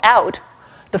swamps out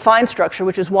the fine structure,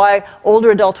 which is why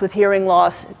older adults with hearing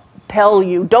loss tell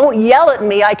you, don't yell at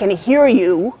me, I can hear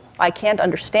you, I can't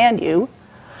understand you.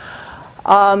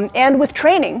 And with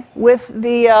training, with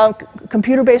the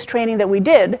computer-based training that we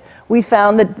did, we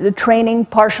found that the training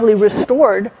partially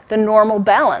restored the normal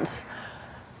balance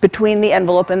between the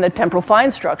envelope and the temporal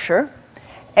fine structure,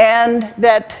 and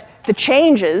that the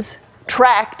changes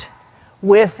tracked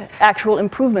with actual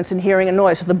improvements in hearing and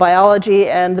noise. So the biology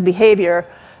and the behavior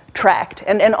tracked.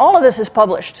 And all of this is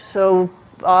published. So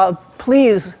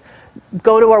please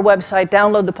go to our website,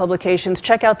 download the publications,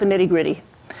 check out the nitty-gritty.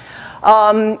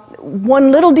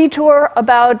 One little detour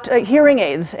about hearing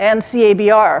aids and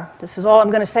CABR. This is all I'm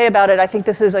going to say about it. I think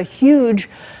this is a huge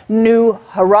new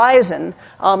horizon.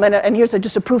 And here's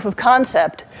just a proof of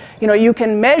concept. You know, you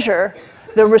can measure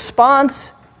the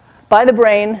response by the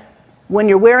brain when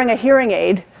you're wearing a hearing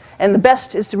aid, and the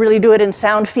best is to really do it in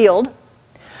sound field.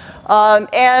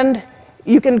 And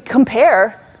you can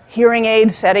compare hearing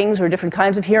aid settings or different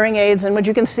kinds of hearing aids. And what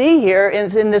you can see here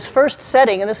is in this first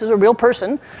setting, and this is a real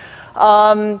person,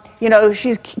 you know,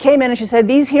 she came in and she said,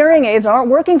 these hearing aids aren't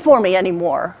working for me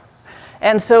anymore.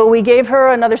 And so we gave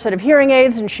her another set of hearing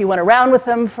aids, and she went around with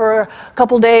them for a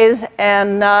couple days,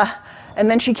 and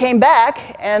then she came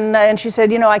back, and she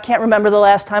said, you know, I can't remember the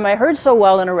last time I heard so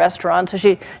well in a restaurant. So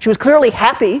she was clearly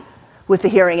happy with the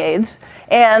hearing aids,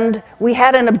 and we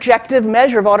had an objective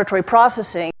measure of auditory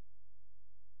processing.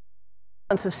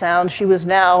 Of sound, she was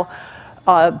now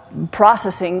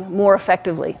processing more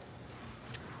effectively.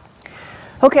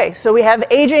 Okay, so we have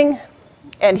aging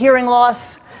and hearing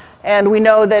loss, and we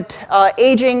know that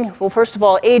aging, well, first of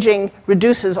all, aging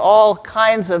reduces all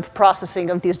kinds of processing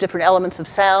of these different elements of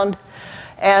sound,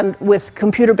 and with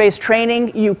computer-based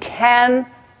training, you can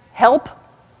help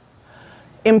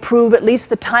improve at least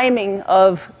the timing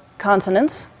of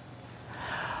consonants.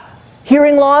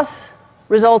 Hearing loss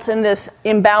results in this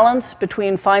imbalance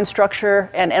between fine structure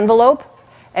and envelope.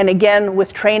 And again,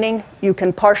 with training, you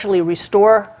can partially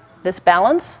restore this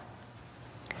balance.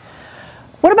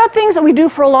 What about things that we do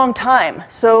for a long time?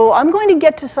 So I'm going to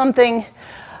get to something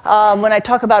when I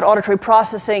talk about auditory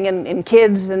processing in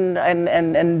kids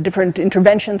and different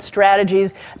intervention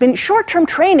strategies. I mean, short-term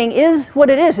training is what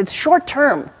it is. It's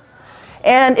short-term.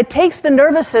 And it takes the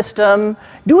nervous system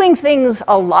doing things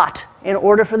a lot in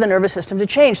order for the nervous system to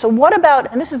change. So what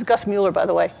about, and this is Gus Mueller, by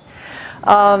the way.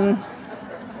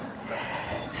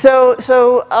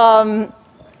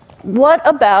 What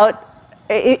about,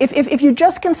 if you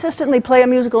just consistently play a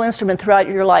musical instrument throughout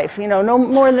your life, you know, no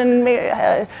more than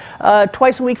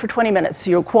twice a week for 20 minutes,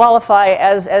 you'll qualify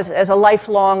as a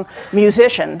lifelong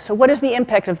musician. So what is the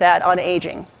impact of that on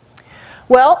aging?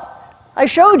 Well, I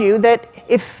showed you that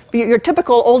if your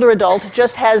typical older adult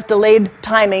just has delayed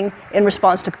timing in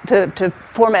response to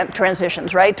format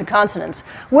transitions, right, to consonants,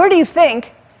 where do you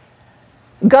think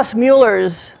Gus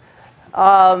Mueller's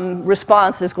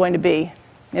response is going to be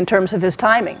in terms of his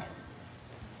timing.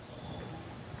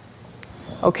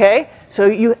 Okay, so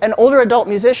an older adult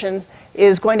musician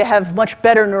is going to have much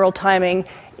better neural timing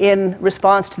in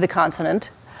response to the consonant.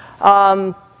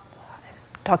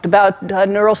 Talked about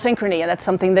neural synchrony, and that's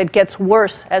something that gets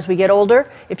worse as we get older.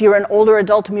 If you're an older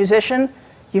adult musician,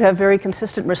 you have very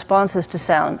consistent responses to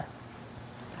sound.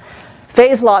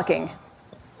 Phase locking,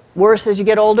 worse as you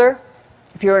get older.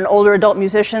 If you're an older adult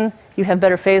musician, you have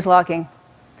better phase locking.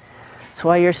 That's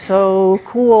why you're so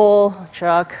cool,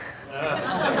 Chuck.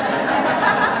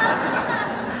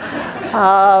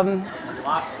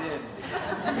 Locked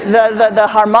in. The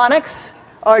harmonics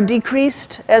are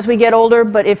decreased as we get older,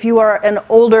 but if you are an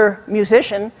older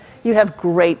musician, you have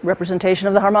great representation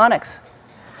of the harmonics.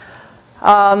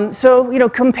 So,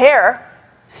 compare,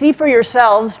 see for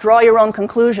yourselves, draw your own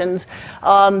conclusions.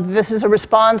 This is a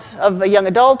response of a young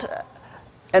adult,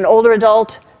 an older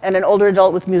adult, and an older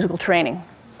adult with musical training,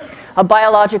 a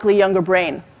biologically younger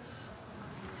brain.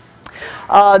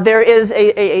 There is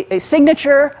a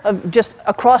signature of just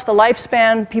across the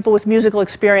lifespan. People with musical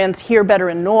experience hear better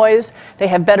in noise. They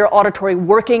have better auditory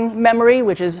working memory,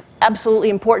 which is absolutely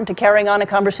important to carrying on a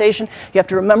conversation. You have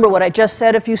to remember what I just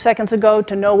said a few seconds ago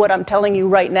to know what I'm telling you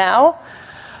right now.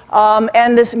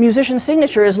 And this musician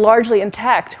signature is largely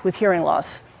intact with hearing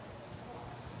loss.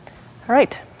 All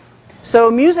right. So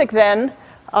music then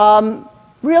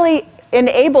really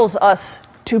enables us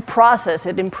to process.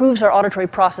 It improves our auditory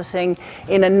processing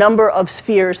in a number of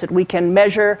spheres that we can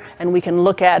measure and we can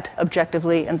look at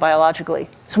objectively and biologically.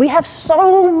 So we have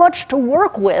so much to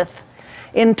work with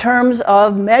in terms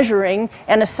of measuring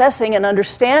and assessing and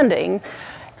understanding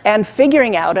and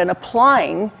figuring out and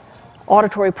applying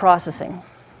auditory processing.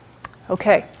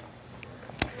 Okay.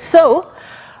 So,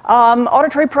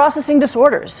 auditory processing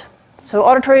disorders. So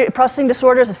auditory processing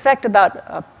disorders affect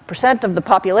about 1% of the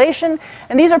population,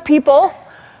 and these are people,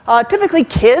 typically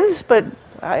kids, but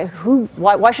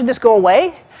why should this go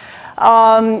away?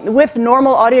 With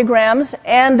normal audiograms,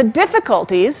 and the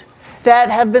difficulties that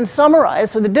have been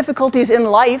summarized. So the difficulties in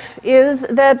life is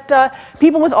that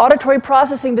people with auditory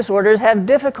processing disorders have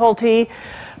difficulty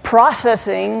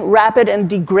processing rapid and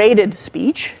degraded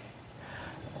speech.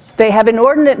 They have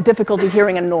inordinate difficulty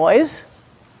hearing a noise.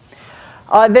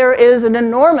 There is an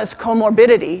enormous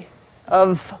comorbidity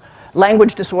of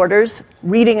language disorders,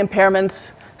 reading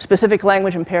impairments, specific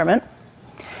language impairment,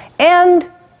 and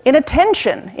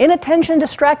inattention,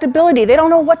 distractibility. They don't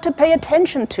know what to pay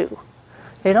attention to.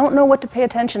 They don't know what to pay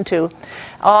attention to.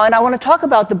 And I want to talk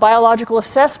about the biological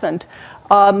assessment,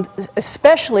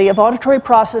 especially of auditory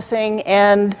processing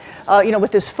and,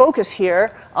 with this focus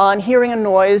here on hearing a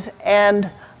noise and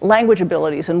language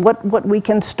abilities and what we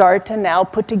can start to now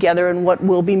put together and what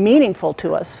will be meaningful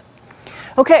to us.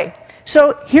 Okay,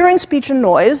 so hearing, speech, and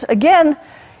noise, again,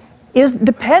 is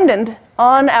dependent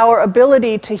on our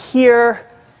ability to hear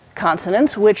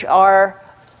consonants, which are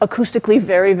acoustically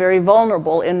very, very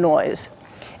vulnerable in noise.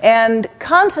 And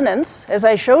consonants, as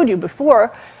I showed you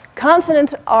before,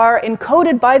 consonants are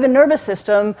encoded by the nervous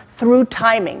system through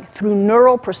timing,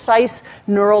 through precise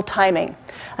neural timing.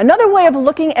 Another way of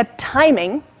looking at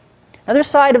timing, another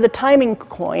side of the timing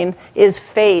coin, is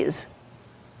phase.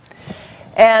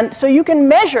 And so you can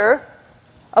measure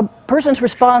a person's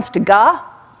response to ga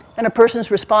and a person's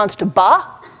response to ba,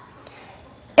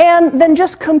 and then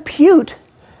just compute,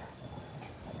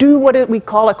 do what we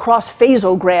call a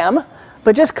cross-phasogram,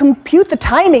 but just compute the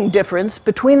timing difference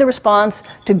between the response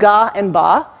to ga and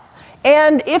ba.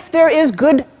 And if there is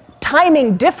good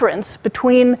timing difference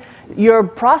between your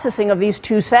processing of these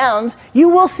two sounds, you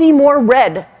will see more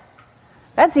red.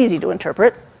 That's easy to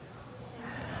interpret.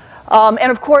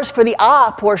 And of course, for the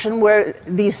ah portion, where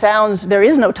these sounds, there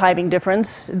is no timing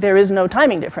difference,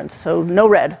 so no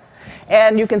red.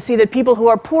 And you can see that people who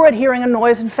are poor at hearing a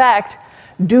noise, in fact,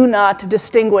 do not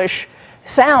distinguish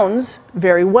sounds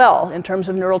very well in terms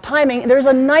of neural timing. There's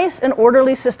a nice and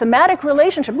orderly systematic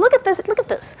relationship. Look at this,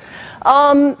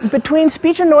 between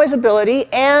speech and noise ability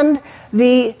and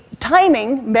the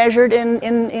timing measured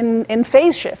in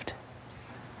phase shift.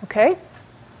 Okay?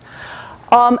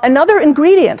 Another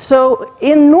ingredient. So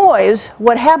in noise,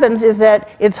 what happens is that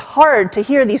it's hard to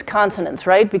hear these consonants,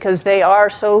 right? Because they are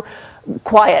so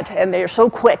quiet and they're so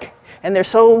quick and they're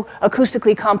so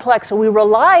acoustically complex. So we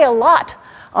rely a lot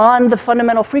on the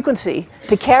fundamental frequency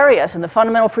to carry us, and the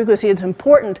fundamental frequency is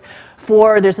important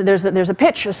for, there's a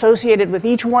pitch associated with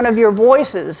each one of your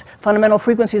voices. Fundamental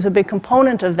frequency is a big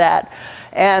component of that,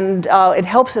 and it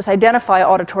helps us identify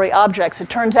auditory objects. It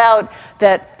turns out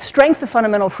that strength of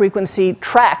fundamental frequency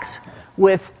tracks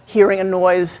with hearing a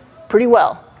noise pretty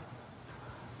well.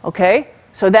 Okay?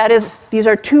 So these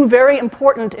are two very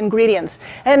important ingredients.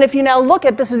 And if you now look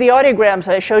at, this is the audiograms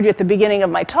that I showed you at the beginning of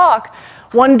my talk.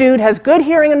 One dude has good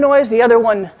hearing and noise, the other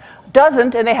one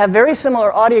doesn't, and they have very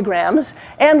similar audiograms.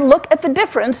 And look at the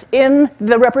difference in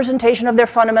the representation of their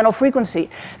fundamental frequency.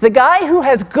 The guy who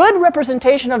has good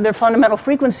representation of their fundamental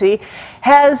frequency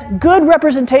has good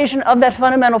representation of that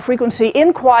fundamental frequency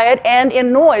in quiet and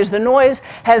in noise. The noise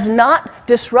has not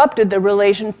disrupted the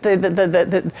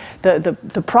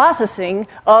the processing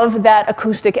of that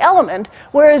acoustic element,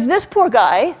 whereas this poor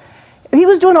guy, he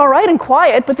was doing all right in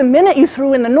quiet, but the minute you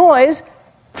threw in the noise,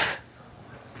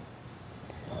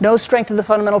 no strength of the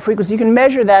fundamental frequency. You can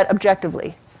measure that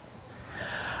objectively.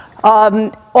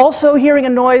 Also, hearing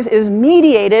and noise is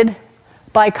mediated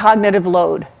by cognitive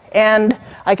load. And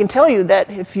I can tell you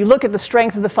that if you look at the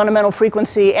strength of the fundamental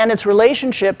frequency and its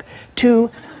relationship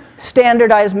to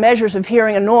standardized measures of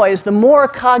hearing and noise, the more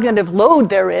cognitive load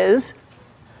there is,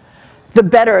 the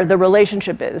better the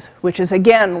relationship is, which is,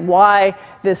 again, why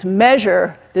this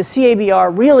measure, the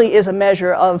CABR, really is a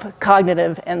measure of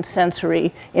cognitive and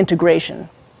sensory integration.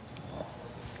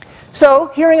 So,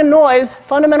 hearing and noise,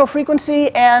 fundamental frequency,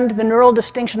 and the neural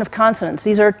distinction of consonants.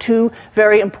 These are two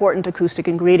very important acoustic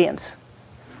ingredients.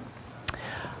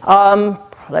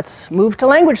 Let's move to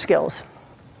language skills.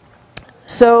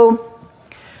 So,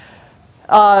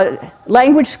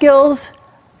 language skills,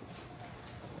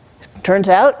 turns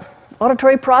out,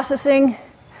 auditory processing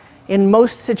in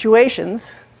most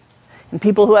situations, in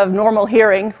people who have normal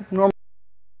hearing, normal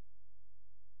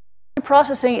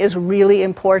processing is really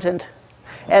important.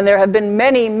 And there have been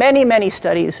many, many, many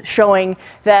studies showing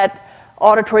that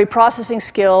auditory processing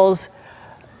skills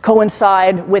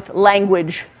coincide with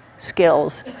language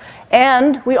skills.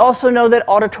 And we also know that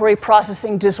auditory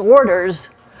processing disorders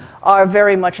are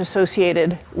very much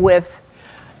associated with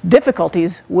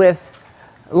difficulties with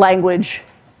language,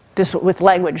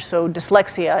 so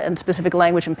dyslexia and specific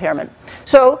language impairment.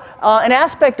 So an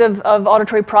aspect of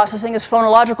auditory processing is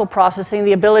phonological processing,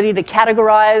 the ability to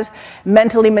categorize,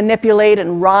 mentally manipulate,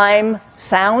 and rhyme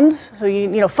sounds, so you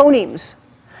know, phonemes.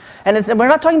 And we're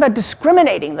not talking about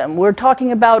discriminating them, we're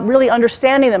talking about really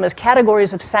understanding them as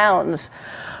categories of sounds.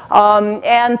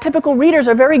 And typical readers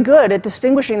are very good at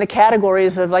distinguishing the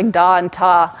categories of like da and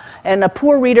ta, and a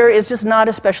poor reader is just not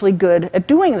especially good at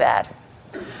doing that.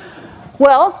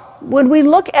 Well, when we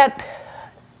look at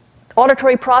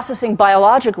auditory processing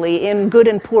biologically in good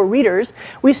and poor readers,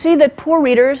 we see that poor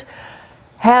readers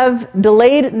have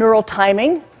delayed neural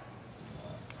timing,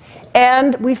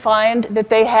 and we find that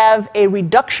they have a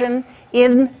reduction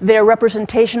in their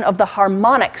representation of the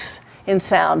harmonics in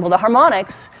sound. Well, the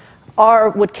harmonics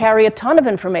would carry a ton of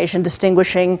information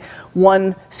distinguishing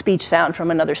one speech sound from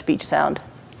another speech sound.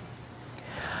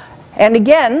 And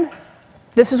again,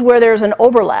 this is where there's an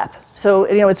overlap. So,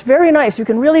 you know, it's very nice. You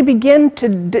can really begin to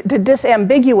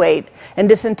disambiguate and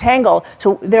disentangle.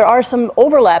 So there are some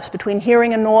overlaps between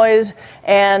hearing and noise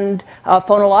and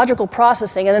phonological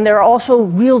processing, and then there are also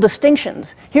real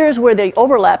distinctions. Here's where the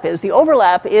overlap is. The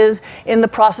overlap is in the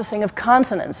processing of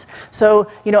consonants. So,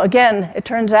 you know, again, it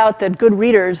turns out that good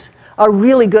readers are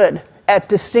really good at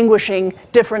distinguishing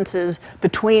differences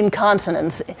between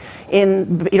consonants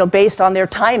in, you know, based on their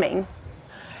timing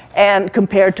and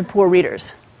compared to poor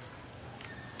readers.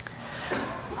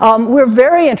 We're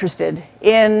very interested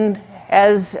in,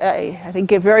 as I think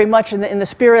very much in the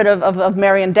spirit of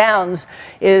Marion Downs,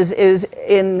 is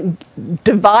in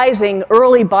devising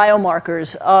early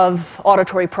biomarkers of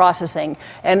auditory processing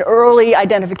and early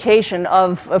identification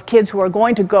of kids who are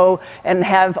going to go and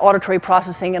have auditory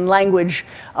processing and language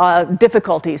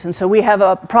difficulties. And so we have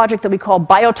a project that we call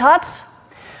BioTots,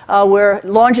 where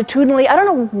longitudinally, I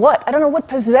don't know what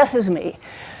possesses me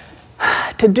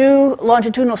to do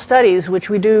longitudinal studies, which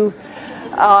we do.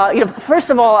 You know,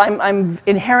 first of all, I'm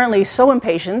inherently so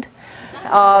impatient,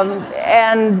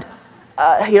 and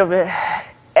you know,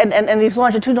 and these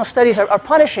longitudinal studies are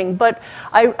punishing. But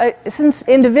since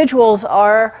individuals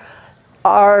are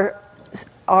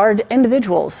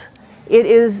individuals, it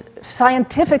is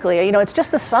scientifically, you know, it's just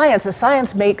the science. The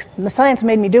science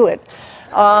made me do it.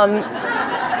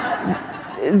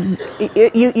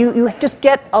 You just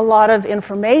get a lot of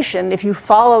information if you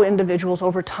follow individuals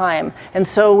over time. And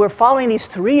so we're following these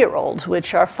 3-year-olds,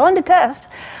 which are fun to test,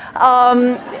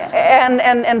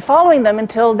 and following them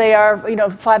until they are, you know,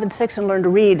 5 and 6 and learn to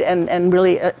read and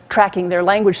really tracking their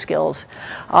language skills.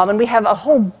 And we have a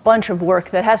whole bunch of work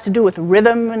that has to do with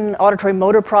rhythm and auditory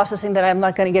motor processing that I'm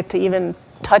not going to get to even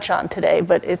touch on today,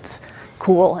 but it's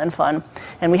cool and fun.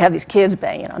 And we have these kids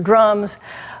banging on drums.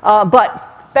 But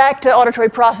back to auditory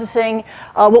processing,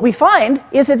 what we find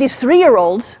is that these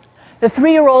 3-year-olds, the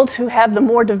 3-year-olds who have the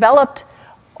more developed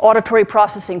auditory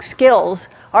processing skills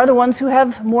are the ones who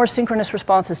have more synchronous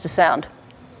responses to sound,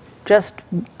 just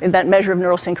in that measure of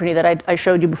neural synchrony that I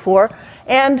showed you before.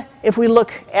 And if we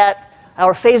look at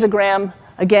our phasogram,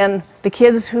 again, the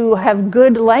kids who have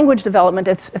good language development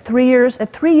at 3 years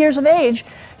of age,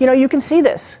 you can see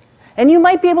this. And you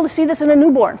might be able to see this in a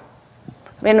newborn.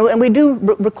 And we do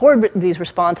record these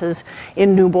responses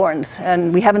in newborns,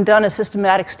 and we haven't done a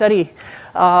systematic study.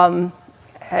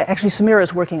 Actually, Samira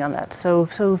is working on that, so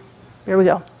there we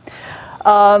go.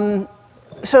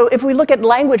 So if we look at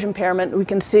language impairment, we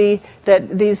can see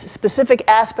that these specific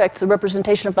aspects, the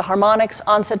representation of the harmonics,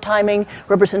 onset timing,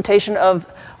 representation of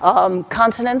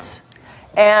consonants,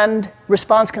 and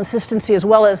response consistency, as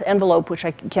well as envelope, which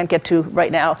I can't get to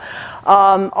right now,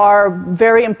 are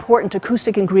very important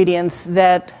acoustic ingredients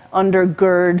that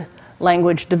undergird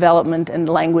language development and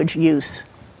language use.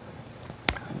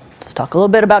 Let's talk a little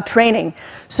bit about training.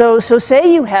 So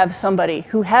say you have somebody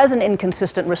who has an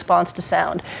inconsistent response to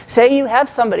sound. Say you have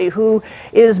somebody who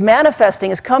is manifesting,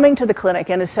 is coming to the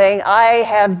clinic and is saying, I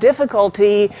have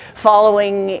difficulty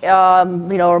following,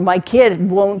 or my kid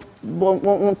won't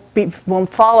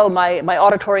follow my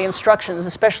auditory instructions,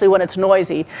 especially when it's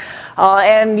noisy.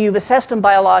 And you've assessed them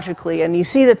biologically, and you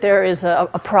see that there is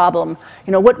a problem.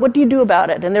 What do you do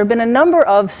about it? And there have been a number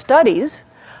of studies.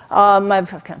 I've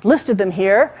kind of listed them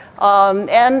here, and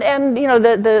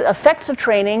the effects of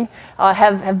training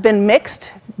have been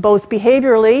mixed, both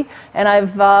behaviorally, and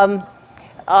I've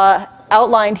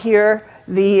outlined here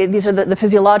these are the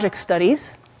physiologic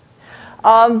studies.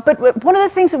 But one of the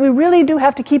things that we really do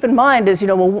have to keep in mind is,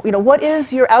 what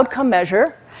is your outcome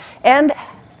measure, and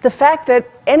the fact that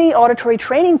any auditory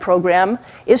training program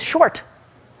is short.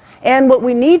 And what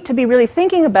we need to be really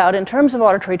thinking about in terms of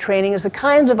auditory training is the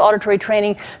kinds of auditory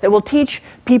training that will teach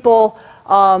people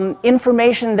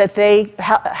information that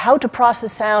how to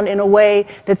process sound in a way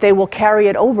that they will carry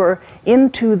it over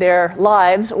into their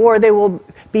lives, or they will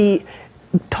be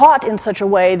taught in such a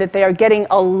way that they are getting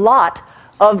a lot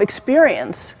of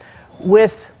experience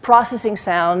with processing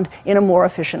sound in a more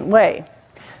efficient way.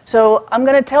 So I'm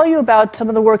going to tell you about some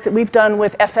of the work that we've done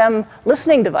with FM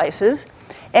listening devices,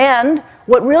 and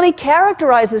what really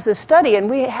characterizes this study, and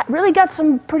we really got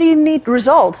some pretty neat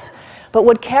results, but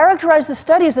what characterized the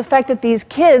study is the fact that these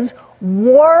kids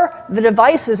wore the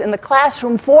devices in the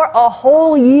classroom for a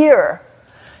whole year.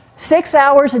 6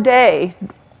 hours a day,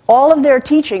 all of their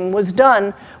teaching was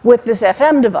done with this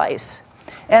FM device.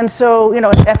 And so, an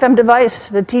FM device,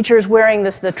 the teacher's wearing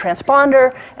the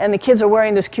transponder, and the kids are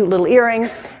wearing this cute little earring.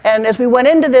 And as we went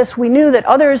into this, we knew that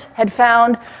others had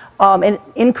found an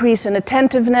increase in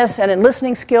attentiveness and in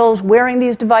listening skills wearing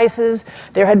these devices.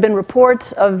 There had been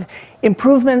reports of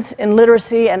improvements in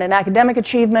literacy and in academic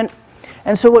achievement.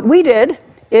 And so what we did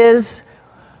is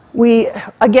we,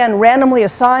 again, randomly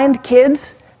assigned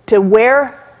kids to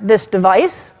wear this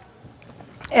device.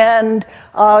 And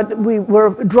we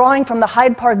were drawing from the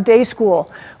Hyde Park Day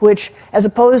School, which, as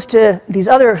opposed to these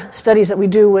other studies that we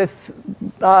do with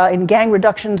in gang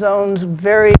reduction zones,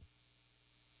 very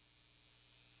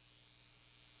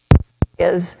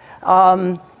is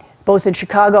both in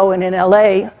Chicago and in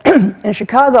LA. In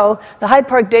Chicago, the Hyde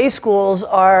Park Day Schools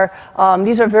are,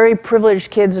 these are very privileged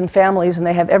kids and families, and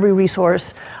they have every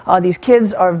resource. These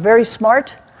kids are very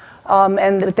smart,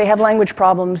 and they have language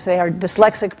problems. They are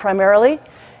dyslexic primarily,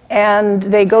 and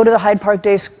they go to the Hyde Park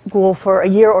Day School for a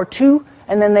year or two,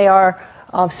 and then they are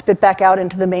spit back out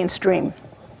into the mainstream.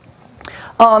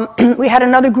 We had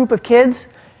another group of kids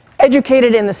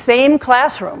educated in the same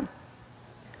classroom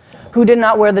who did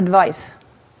not wear the device.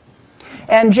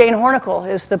 And Jane Hornicle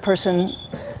is the person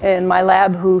in my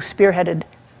lab who spearheaded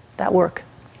that work.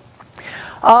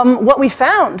 What we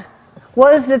found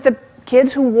was that the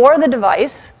kids who wore the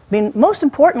device, most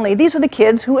importantly, these were the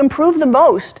kids who improved the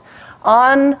most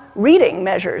on reading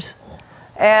measures.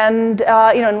 And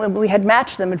and we had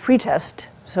matched them in pretest.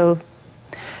 So,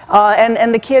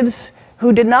 and the kids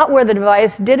who did not wear the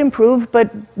device did improve,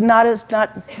 but not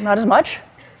as much.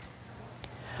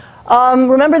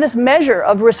 Remember this measure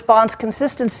of response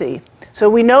consistency. So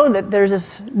we know that there's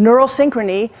this neural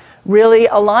synchrony really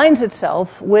aligns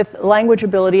itself with language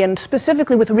ability and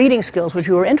specifically with reading skills, which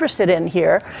we were interested in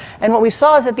here. And what we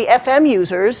saw is that the FM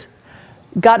users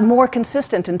got more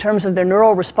consistent in terms of their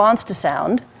neural response to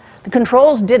sound. The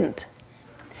controls didn't.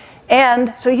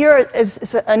 And so here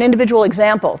is an individual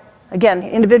example. Again,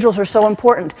 individuals are so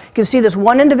important. You can see this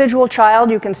one individual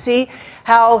child. You can see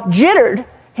how jittered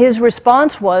his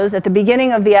response was at the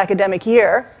beginning of the academic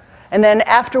year, and then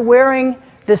after wearing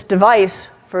this device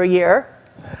for a year,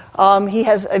 he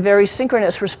has a very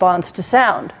synchronous response to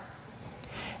sound.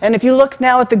 And if you look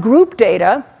now at the group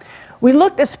data, We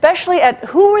looked especially at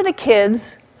who were the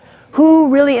kids who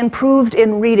really improved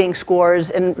in reading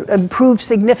scores and improved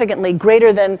significantly,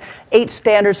 greater than 8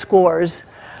 standard scores.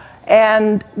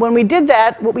 And when we did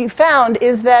that, what we found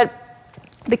is that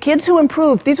the kids who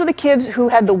improved, these were the kids who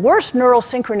had the worst neural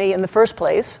synchrony in the first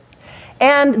place,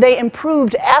 and they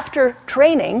improved after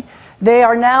training. They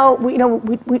are now,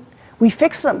 we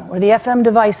fixed them, or the FM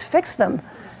device fixed them.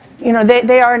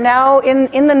 They are now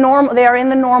in the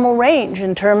normal range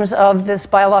in terms of this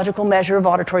biological measure of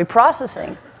auditory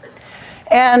processing.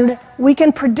 And we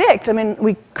can predict,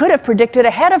 we could have predicted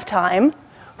ahead of time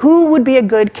who would be a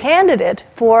good candidate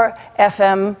for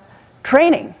FM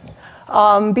training.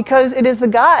 Because it is the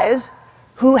guys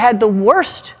who had the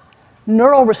worst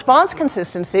neural response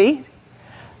consistency,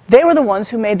 they were the ones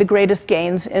who made the greatest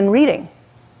gains in reading.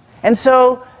 And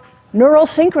so neural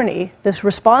synchrony, this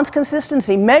response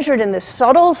consistency measured in this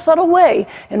subtle way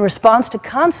in response to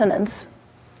consonants,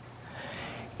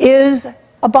 is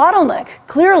a bottleneck,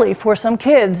 clearly, for some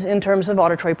kids in terms of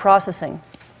auditory processing.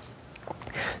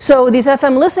 So these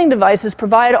FM listening devices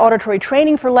provide auditory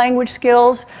training for language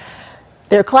skills.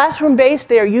 They're classroom-based.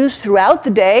 They are used throughout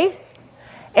the day.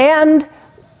 And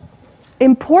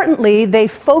importantly, they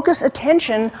focus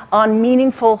attention on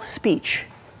meaningful speech.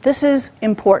 This is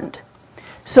important.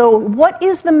 So what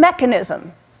is the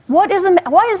mechanism? Why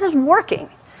is this working?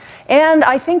 And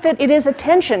I think that it is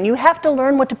attention. You have to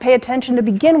learn what to pay attention to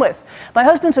begin with. My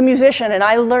husband's a musician, and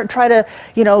I try to,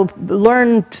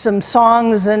 learn some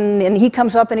songs, and he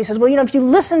comes up and he says, well, if you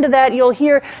listen to that, you'll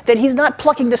hear that he's not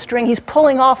plucking the string, he's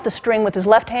pulling off the string with his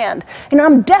left hand.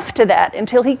 I'm deaf to that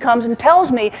until he comes and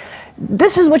tells me,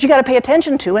 this is what you got to pay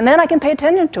attention to, and then I can pay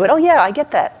attention to it. Oh yeah, I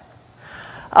get that.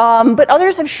 But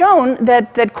others have shown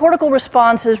that cortical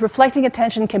responses reflecting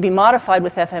attention can be modified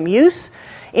with FM use.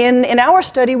 In our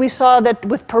study, we saw that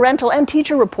with parental and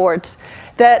teacher reports,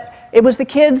 that it was the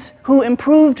kids who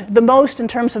improved the most in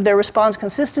terms of their response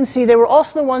consistency. They were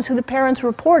also the ones who the parents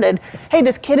reported, hey,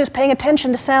 this kid is paying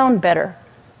attention to sound better.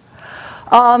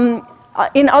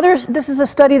 In others, this is a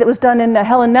study that was done in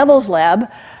Helen Neville's lab.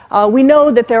 We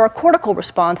know that there are cortical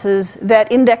responses that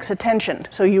index attention.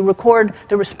 So you record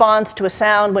the response to a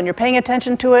sound when you're paying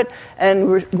attention to it,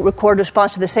 and record a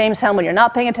response to the same sound when you're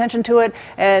not paying attention to it,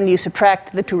 and you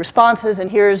subtract the two responses, and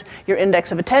here's your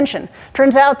index of attention.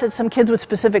 Turns out that some kids with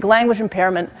specific language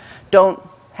impairment don't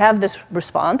have this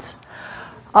response.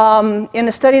 In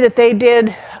a study that they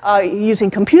did using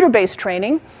computer-based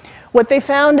training, what they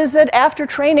found is that after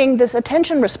training, this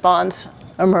attention response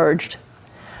emerged.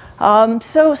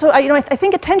 I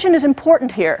think attention is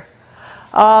important here.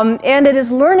 And it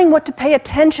is learning what to pay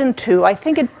attention to. I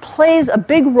think it plays a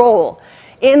big role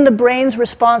in the brain's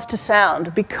response to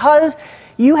sound, because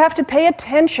you have to pay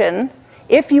attention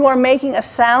if you are making a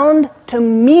sound to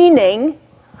meaning,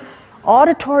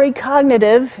 auditory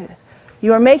cognitive,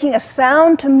 you are making a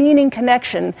sound to meaning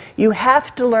connection, you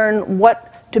have to learn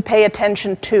what to pay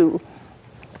attention to.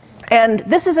 And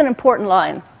this is an important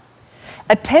line.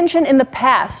 Attention in the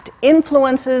past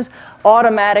influences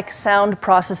automatic sound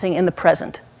processing in the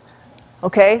present.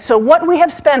 Okay, so what we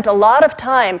have spent a lot of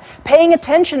time paying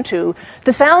attention to,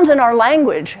 the sounds in our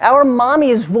language, our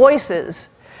mommy's voices,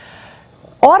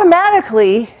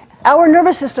 automatically our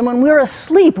nervous system, when we're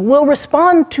asleep, will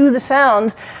respond to the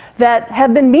sounds that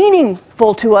have been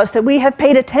meaningful to us, that we have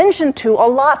paid attention to a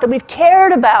lot, that we've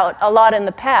cared about a lot in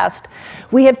the past.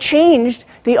 We have changed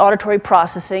the auditory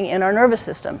processing in our nervous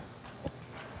system.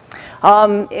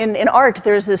 In art,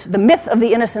 there's the myth of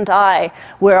the innocent eye,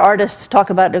 where artists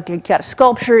talk about, okay, you got a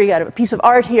sculpture, you got a piece of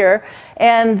art here,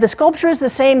 and the sculpture is the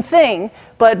same thing,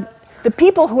 but the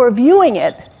people who are viewing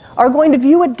it are going to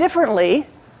view it differently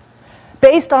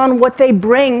based on what they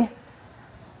bring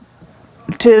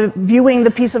to viewing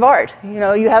the piece of art.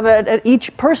 You have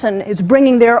each person is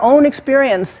bringing their own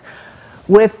experience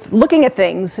with looking at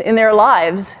things in their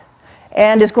lives,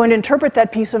 and is going to interpret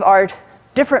that piece of art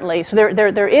differently. So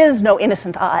there is no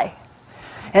innocent eye,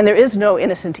 and there is no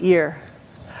innocent ear.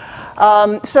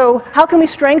 So how can we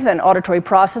strengthen auditory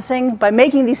processing? By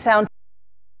making these sounds,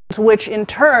 which in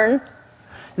turn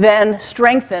then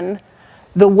strengthen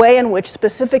the way in which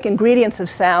specific ingredients of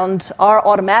sounds are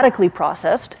automatically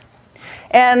processed.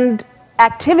 And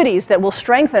activities that will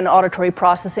strengthen auditory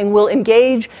processing will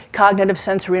engage cognitive,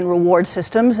 sensory, and reward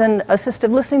systems, and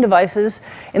assistive listening devices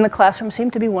in the classroom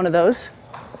seem to be one of those.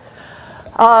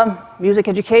 Music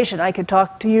education. I could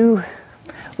talk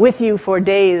with you for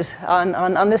days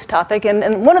on this topic.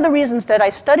 And one of the reasons that I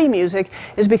study music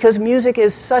is because music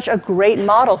is such a great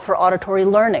model for auditory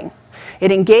learning.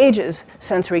 It engages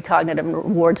sensory, cognitive, and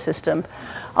reward system.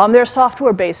 There are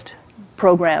software-based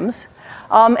programs.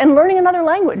 And learning another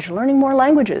language, learning more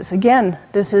languages. Again,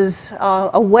 this is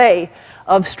a way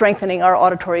of strengthening our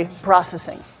auditory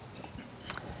processing.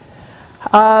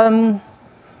 All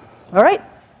right,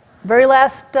 very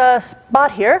last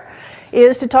spot here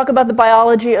is to talk about the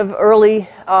biology of early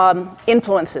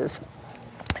influences.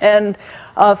 And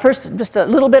first, just a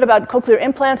little bit about cochlear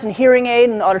implants and hearing aid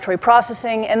and auditory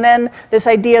processing, and then this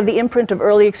idea of the imprint of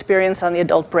early experience on the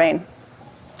adult brain.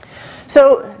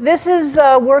 So this is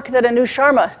work that Anu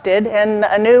Sharma did, and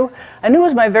Anu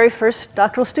was my very first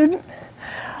doctoral student.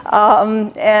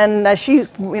 And she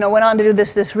went on to do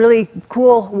this really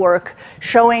cool work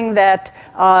showing that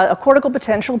a cortical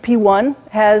potential, P1,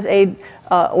 has a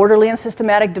orderly and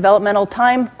systematic developmental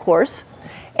time course.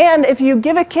 And if you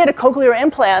give a kid a cochlear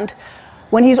implant,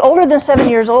 when he's older than 7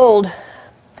 years old,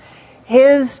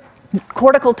 his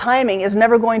cortical timing is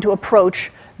never going to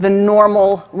approach the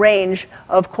normal range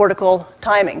of cortical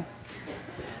timing.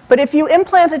 But if you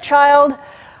implant a child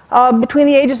between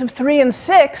the ages of 3 and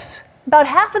 6, about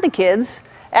half of the kids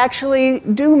actually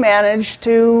do manage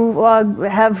to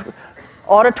have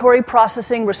auditory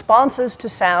processing responses to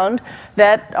sound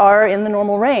that are in the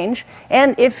normal range.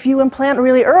 And if you implant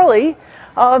really early,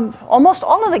 almost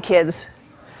all of the kids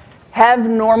have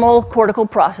normal cortical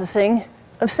processing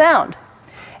of sound.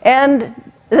 And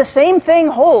the same thing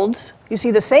holds, you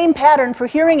see the same pattern for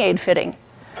hearing aid fitting.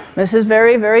 This is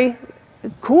very, very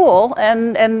cool,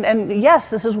 and yes,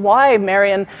 this is why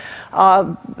Marion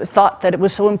thought that it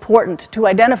was so important to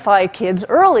identify kids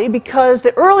early, because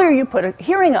the earlier you put a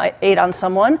hearing aid on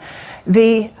someone,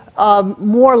 the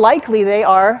more likely they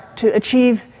are to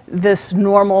achieve this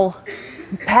normal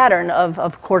pattern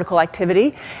of cortical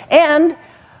activity. And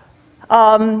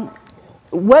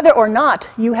whether or not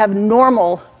you have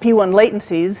normal P1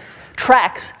 latencies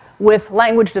tracks with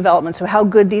language development, so how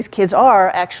good these kids are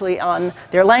actually on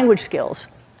their language skills.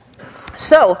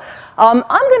 So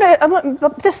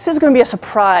this is going to be a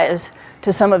surprise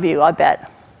to some of you, I bet.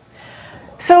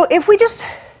 So if we just,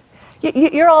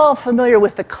 you're all familiar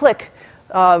with the click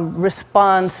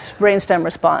response, brainstem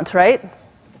response, right?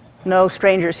 No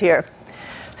strangers here.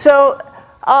 So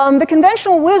the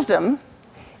conventional wisdom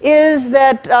is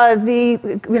that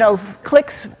the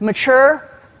clicks mature,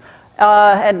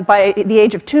 and by the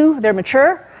age of 2, they're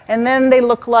mature, and then they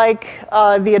look like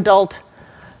the adult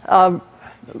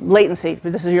latency.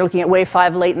 This is, you're looking at wave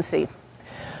 5 latency.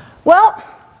 Well,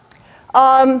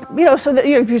 so that,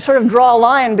 if you sort of draw a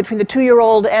line between the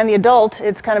 2-year-old and the adult,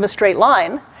 it's kind of a straight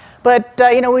line. But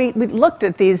we looked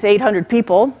at these 800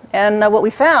 people, and what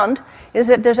we found is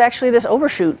that there's actually this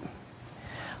overshoot.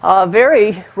 A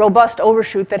very robust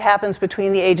overshoot that happens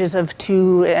between the ages of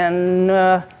 2 and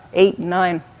 8,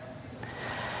 9.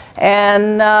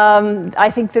 And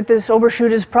I think that this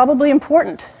overshoot is probably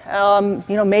important.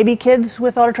 Maybe kids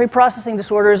with auditory processing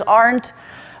disorders aren't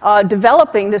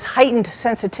developing this heightened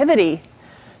sensitivity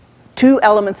to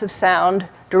elements of sound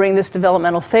during this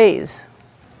developmental phase.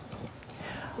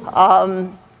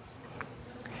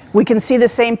 We can see the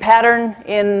same pattern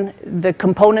in the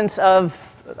components of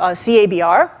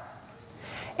CABR,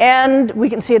 and we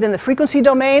can see it in the frequency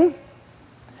domain.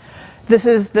 This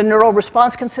is the neural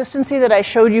response consistency that I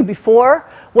showed you before.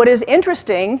 What is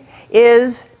interesting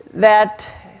is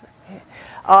that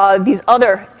these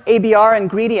other ABR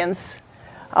ingredients,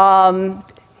 I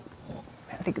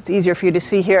think it's easier for you to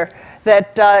see here,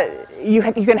 that you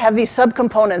can have these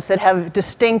subcomponents that have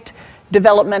distinct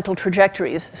developmental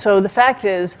trajectories. So the fact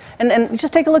is, and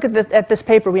just take a look at this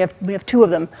paper. We have 2 of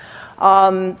them,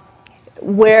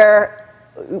 where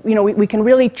we can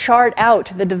really chart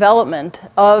out the development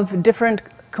of different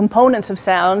components of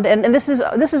sound, and this is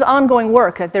ongoing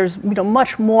work. There's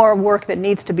much more work that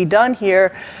needs to be done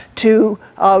here to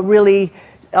really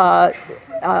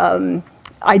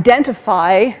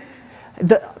identify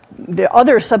the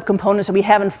other subcomponents that we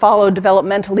haven't followed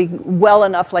developmentally well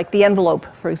enough, like the envelope,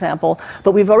 for example.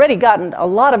 But we've already gotten a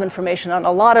lot of information on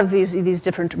a lot of these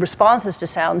different responses to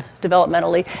sounds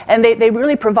developmentally, and they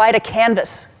really provide a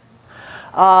canvas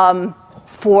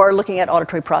for looking at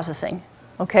auditory processing.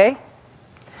 Okay?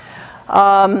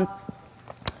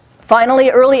 Finally,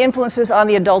 early influences on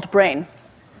the adult brain.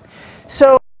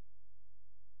 So,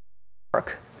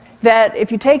 that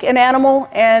if you take an animal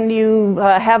and you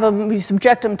you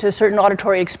subject them to certain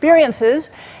auditory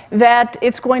experiences, that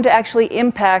it's going to actually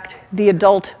impact the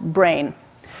adult brain.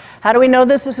 How do we know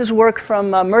this? This is work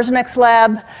from Merzenek's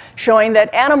lab showing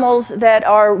that animals that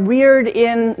are reared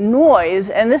in noise,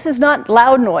 and this is not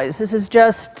loud noise, this is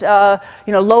just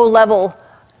low-level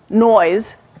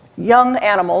noise, young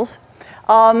animals,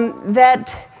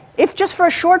 that if just for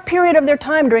a short period of their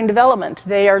time during development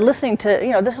they are listening to,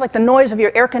 this is like the noise of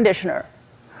your air conditioner,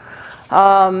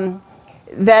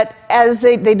 that as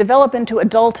they develop into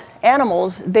adult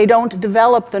animals, they don't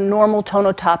develop the normal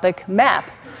tonotopic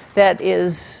map that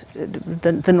is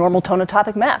the normal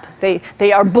tonotopic map.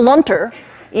 They are blunter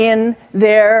in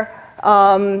their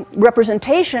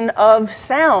representation of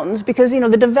sounds because,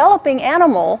 the developing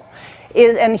animal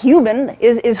and human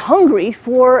is hungry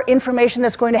for information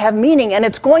that's going to have meaning, and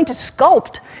it's going to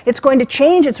sculpt, it's going to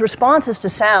change its responses to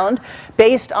sound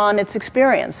based on its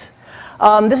experience.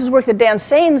 This is work that Dan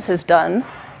Saines has done.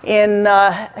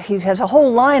 He has a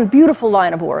whole beautiful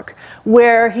line of work,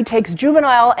 where he takes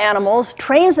juvenile animals,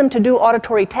 trains them to do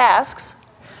auditory tasks,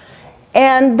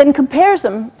 and then compares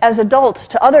them as adults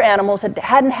to other animals that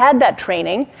hadn't had that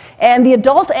training. And the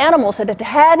adult animals that had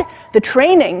had the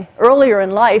training earlier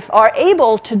in life are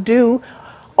able to do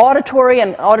auditory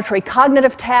and auditory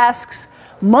cognitive tasks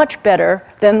much better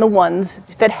than the ones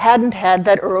that hadn't had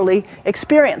that early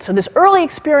experience. So this early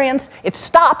experience, it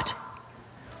stopped,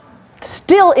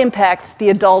 still impacts the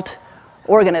adult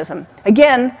organism.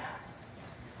 Again,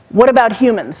 what about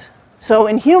humans? So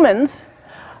in humans,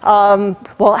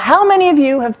 well, how many of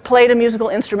you have played a musical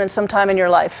instrument sometime in your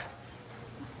life?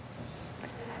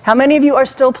 How many of you are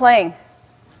still playing?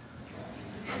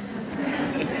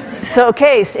 So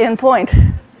case in point.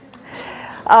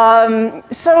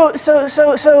 So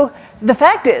the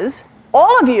fact is,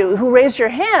 all of you who raised your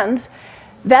hands,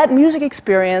 that music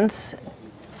experience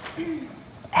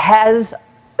has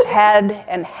had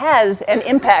and has an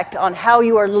impact on how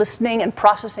you are listening and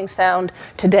processing sound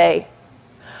today.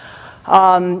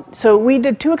 So we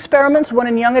did 2 experiments, one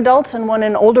in young adults and one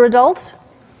in older adults.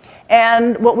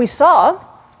 And what we saw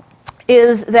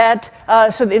is that,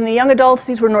 so in the young adults,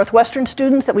 these were Northwestern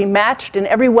students that we matched in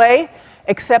every way,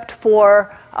 except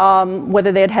for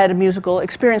whether they had had a musical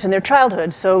experience in their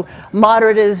childhood. So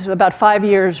moderate is about 5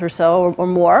 years or so or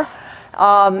more.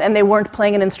 And they weren't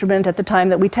playing an instrument at the time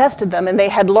that we tested them. And they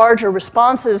had larger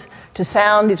responses to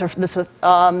sound. These are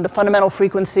the fundamental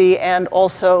frequency, and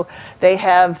also they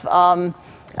have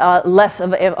less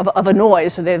of a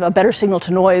noise, so they have a better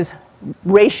signal-to-noise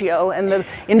ratio. And the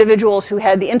individuals who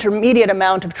had the intermediate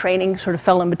amount of training sort of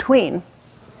fell in between.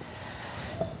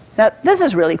 Now, this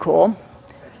is really cool.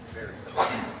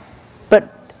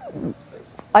 But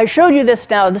I showed you this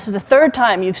now. This is the 3rd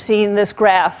time you've seen this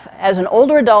graph. As an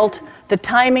older adult, the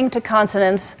timing to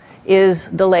consonance is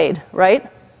delayed, right?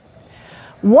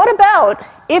 What about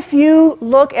if you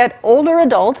look at older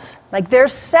adults, like they're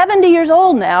 70 years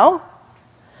old now,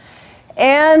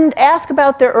 and ask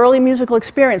about their early musical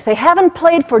experience? They haven't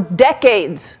played for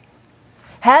decades.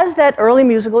 Has that early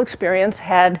musical experience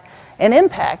had an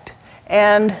impact?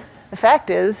 And the fact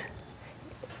is,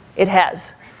 it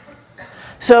has.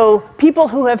 So people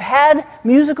who have had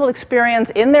musical experience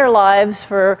in their lives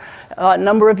for a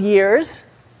number of years,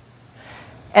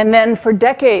 and then for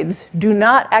decades do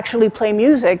not actually play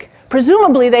music,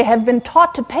 presumably they have been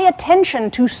taught to pay attention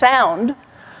to sound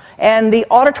and the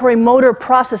auditory motor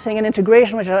processing and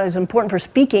integration, which is important for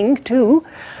speaking too.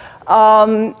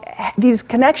 These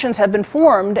connections have been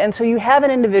formed, and so you have an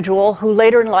individual who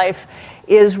later in life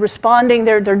is responding,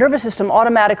 their nervous system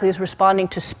automatically is responding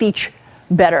to speech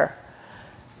better.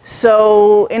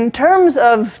 So in terms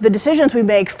of the decisions we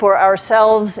make for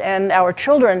ourselves and our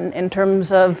children in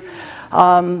terms of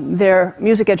their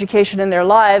music education in their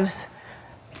lives,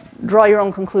 draw your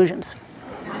own conclusions.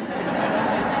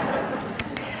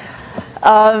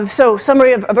 So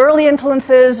summary of early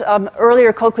influences,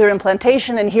 earlier cochlear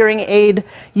implantation and hearing aid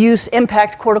use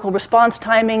impact cortical response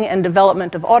timing and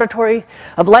development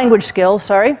of language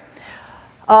skills,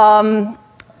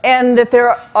 and that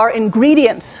there are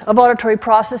ingredients of auditory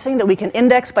processing that we can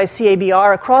index by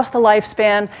CABR across the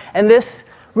lifespan, and this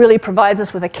really provides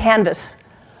us with a canvas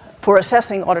for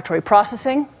assessing auditory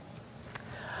processing.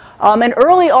 And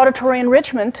early auditory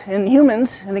enrichment in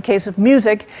humans, in the case of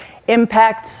music,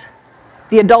 impacts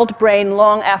the adult brain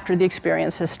long after the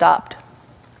experience has stopped.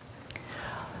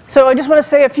 So I just want to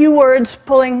say a few words,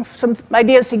 pulling some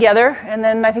ideas together, and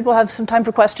then I think we'll have some time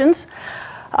for questions.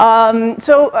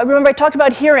 So remember I talked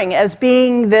about hearing as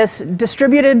being this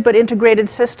distributed but integrated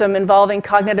system involving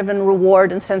cognitive and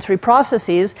reward and sensory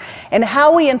processes, and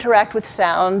how we interact with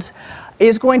sounds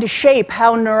is going to shape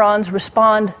how neurons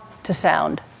respond to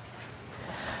sound.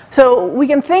 So we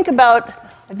can think about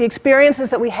the experiences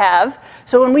that we have.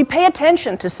 So when we pay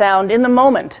attention to sound in the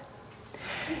moment,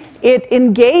 it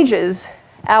engages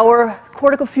our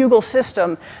corticofugal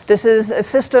system. This is a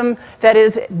system that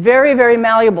is very, very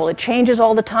malleable. It changes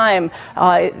all the time.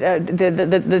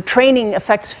 The training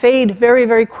effects fade very,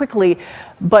 very quickly,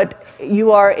 but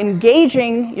you are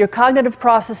engaging your cognitive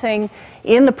processing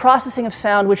in the processing of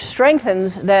sound, which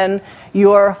strengthens then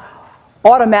your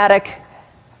automatic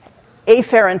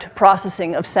afferent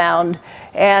processing of sound,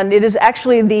 and it is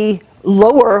actually the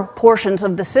lower portions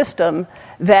of the system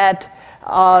that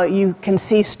you can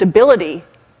see stability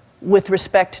with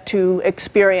respect to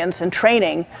experience and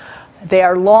training. They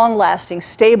are long-lasting,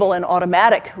 stable, and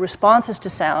automatic responses to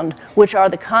sound, which are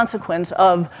the consequence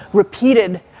of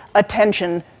repeated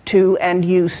attention to and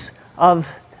use of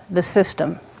the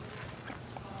system.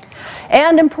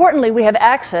 And importantly, we have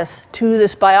access to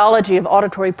this biology of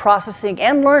auditory processing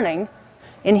and learning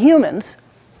in humans.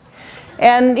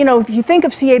 And, you know, if you think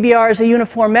of CABR as a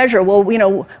uniform measure, well, you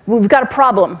know, we've got a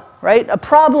problem, right? A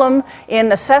problem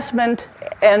in assessment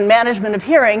and management of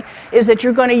hearing is that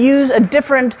you're going to use a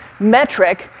different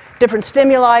metric, different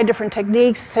stimuli, different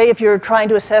techniques. Say if you're trying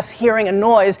to assess hearing and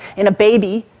noise in a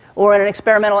baby or in an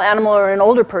experimental animal or an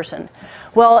older person.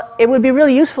 Well, it would be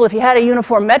really useful if you had a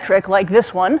uniform metric like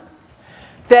this one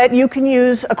that you can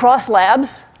use across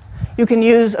labs, you can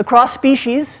use across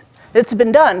species. It's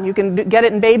been done. You can get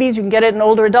it in babies, you can get it in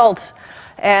older adults,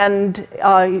 and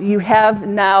you have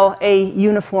now a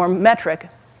uniform metric.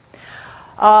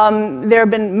 There have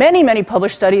been many, many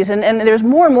published studies, and there's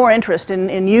more and more interest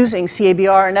in using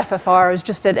CABR and FFR. I was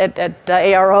just at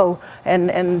ARO,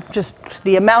 and just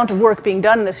the amount of work being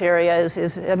done in this area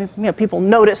is I mean, you know, people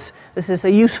notice this is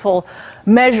a useful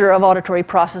measure of auditory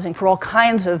processing for all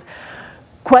kinds of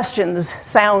questions,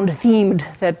 sound themed,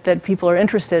 that people are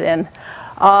interested in.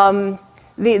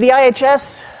 The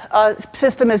IHS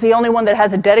system is the only one that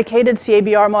has a dedicated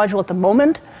CABR module at the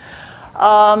moment.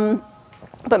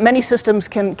 But many systems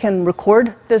can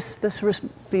record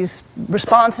these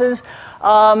responses.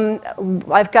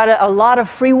 I've got a lot of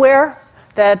freeware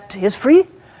that is free.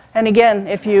 And again,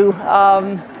 if you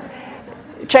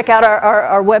check out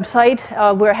our website,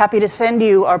 we're happy to send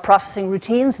you our processing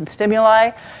routines and stimuli.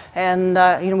 And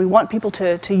you know, we want people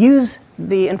to use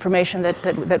the information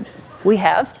that we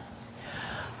have.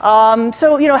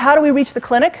 So, you know, how do we reach the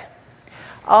clinic?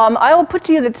 I will put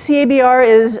to you that CABR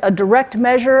is a direct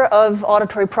measure of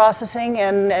auditory processing,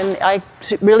 and I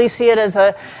really see it as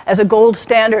a gold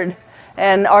standard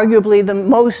and arguably the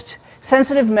most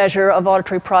sensitive measure of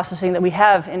auditory processing that we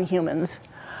have in humans.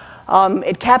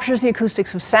 It captures the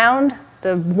acoustics of sound,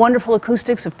 the wonderful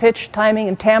acoustics of pitch, timing,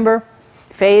 and timbre,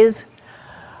 phase.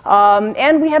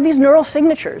 And we have these neural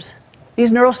signatures.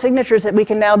 These neural signatures that we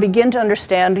can now begin to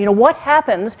understand, you know, what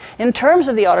happens in terms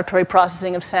of the auditory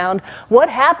processing of sound, what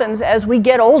happens as we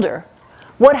get older,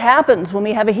 what happens when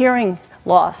we have a hearing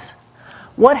loss,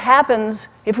 what happens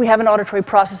if we have an auditory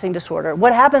processing disorder,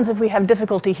 what happens if we have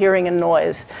difficulty hearing and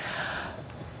noise.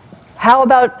 How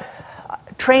about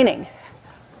training?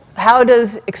 How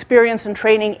does experience and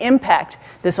training impact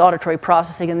this auditory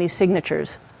processing and these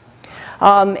signatures?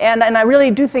 And I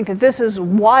really do think that this is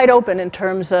wide open in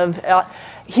terms of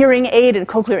hearing aid and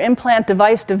cochlear implant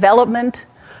device development,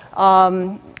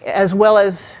 as well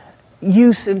as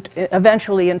use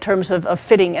eventually in terms of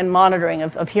fitting and monitoring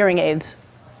of hearing aids.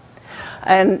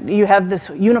 And you have this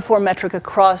uniform metric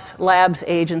across labs,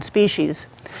 age, and species.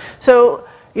 So,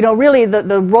 you know, really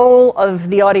the role of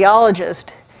the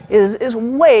audiologist is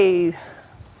way,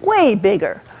 way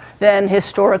bigger than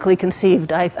historically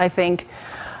conceived, I think.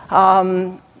 You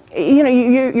know,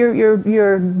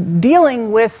 you're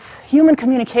dealing with human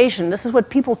communication. This is what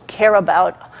people care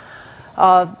about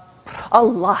a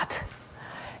lot.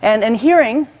 And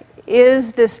hearing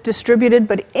is this distributed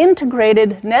but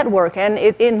integrated network, and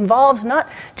it involves not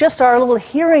just our little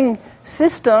hearing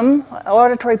system,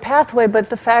 auditory pathway, but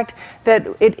the fact that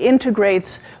it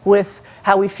integrates with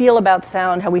how we feel about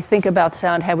sound, how we think about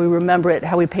sound, how we remember it,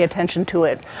 how we pay attention to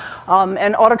it.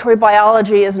 And auditory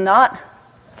biology is not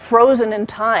frozen in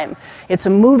time. It's a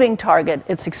moving target.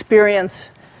 It's experience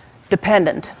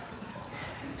dependent.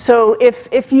 So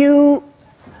if you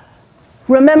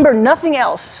remember nothing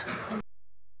else,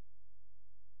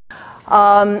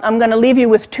 I'm going to leave you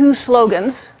with two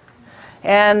slogans,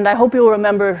 and I hope you'll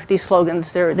remember these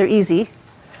slogans. They're easy.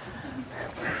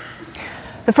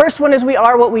 The first one is, we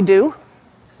are what we do.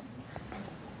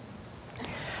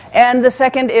 And the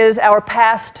second is, our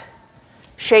past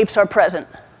shapes our present.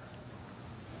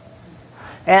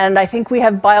 And I think we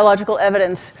have biological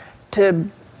evidence to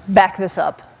back this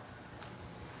up.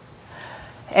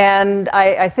 And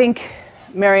I think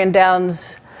Marion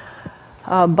Downs,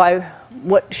 by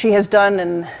what she has done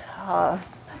and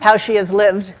how she has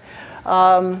lived,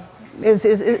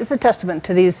 is a testament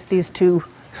to these two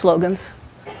slogans.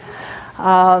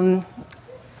 I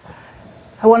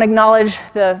want to acknowledge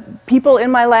the people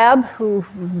in my lab who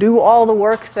do all the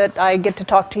work that I get to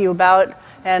talk to you about,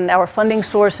 and our funding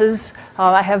sources.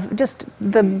 I have just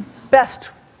the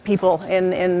best people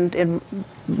in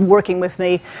working with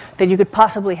me that you could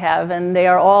possibly have, and they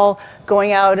are all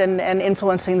going out and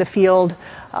influencing the field.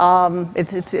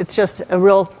 It's just a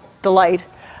real delight.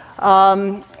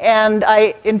 And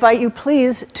I invite you,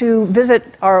 please, to visit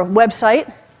our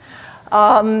website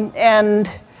and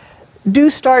do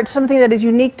start. Something that is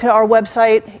unique to our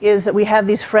website is that we have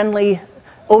these friendly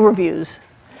overviews.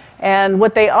 And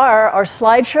what they are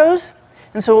slideshows.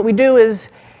 And so what we do is,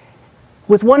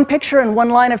 with one picture and one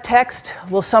line of text,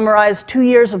 we'll summarize 2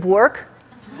 years of work.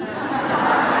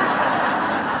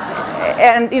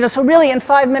 And so really in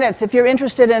 5 minutes, if you're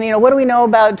interested in, what do we know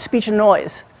about speech and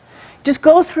noise? Just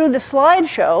go through the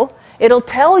slideshow. It'll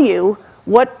tell you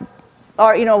what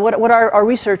our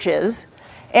research is.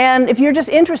 And if you're just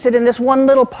interested in this one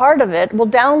little part of it, we'll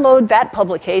download that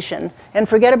publication and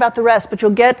forget about the rest, but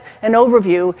you'll get an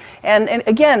overview. And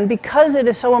again, because it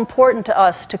is so important to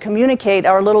us to communicate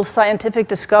our little scientific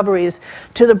discoveries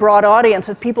to the broad audience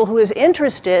of people who is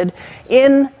interested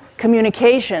in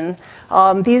communication,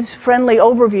 these friendly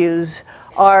overviews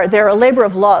they're a labor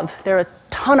of love. They're a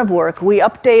ton of work. We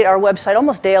update our website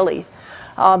almost daily.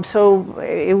 So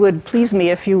it would please me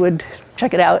if you would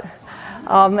check it out.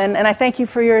 And I thank you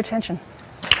for your attention.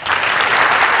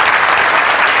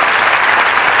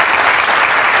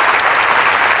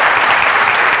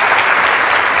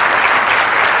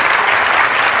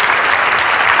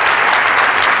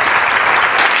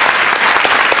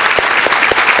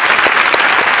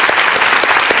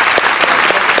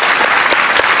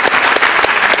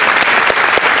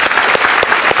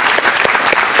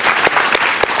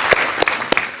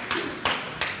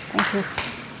 Thank you.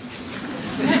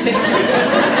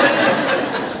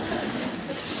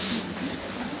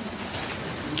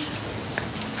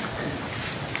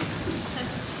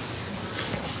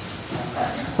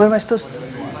 What am I supposed to do?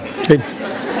 Good.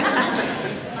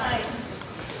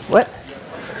 What?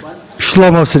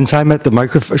 Shlomo, since I'm at the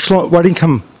microphone, Shlomo, why don't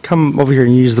you come over here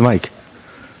and use the mic?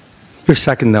 You're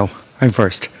second, though. I'm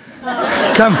first.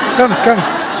 Come.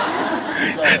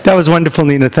 That was wonderful,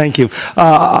 Nina. Thank you.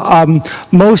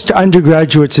 Most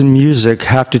undergraduates in music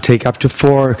have to take up to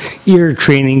 4 ear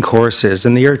training courses,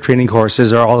 and the ear training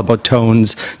courses are all about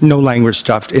tones, no language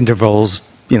stuff, intervals,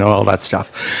 all that stuff.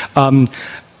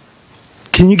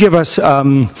 Can you give us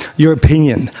your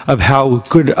opinion of how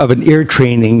good of an ear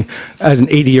training as an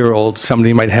 80-year-old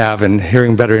somebody might have in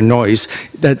hearing better in noise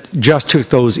that just took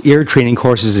those ear training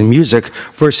courses in music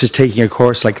versus taking a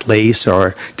course like LACE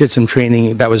or did some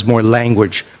training that was more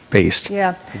language-based?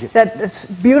 Yeah, that's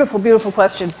a beautiful, beautiful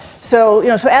question. So,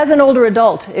 so as an older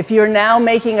adult, if you're now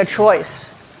making a choice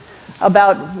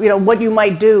about, what you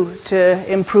might do to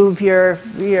improve your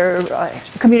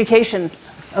communication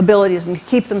abilities and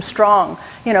keep them strong.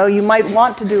 You might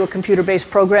want to do a computer-based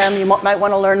program. You might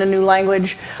want to learn a new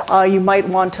language. You might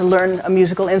want to learn a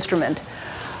musical instrument.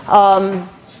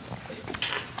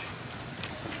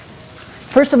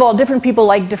 First of all, different people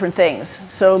like different things.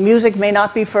 So music may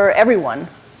not be for everyone.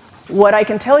 What I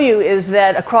can tell you is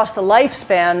that across the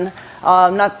lifespan,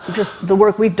 not just the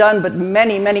work we've done, but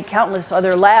many, many countless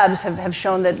other labs have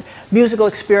shown that musical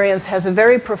experience has a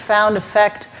very profound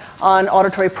effect on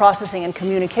auditory processing and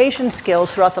communication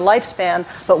skills throughout the lifespan,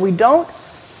 but we don't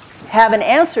have an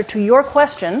answer to your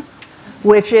question,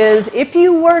 which is if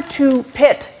you were to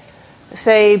pit,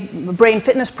 say, a brain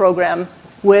fitness program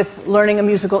with learning a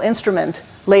musical instrument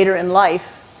later in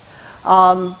life,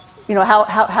 how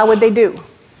would they do?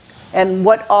 And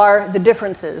what are the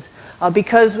differences?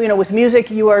 Because with music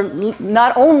you are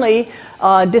not only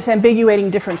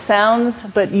disambiguating different sounds,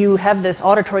 but you have this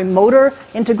auditory motor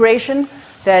integration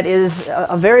that is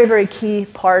a very, very key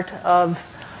part of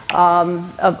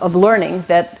learning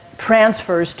that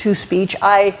transfers to speech.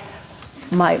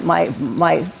 My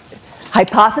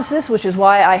hypothesis, which is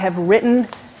why I have written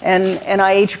an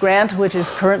NIH grant, which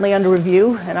is currently under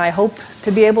review, and I hope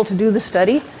to be able to do the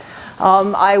study.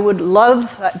 I would love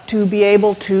to be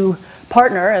able to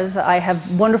partner, as I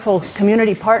have wonderful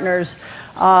community partners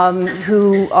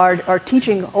who are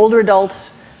teaching older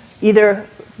adults either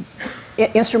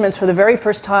instruments for the very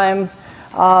first time.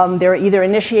 They're either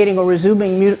initiating or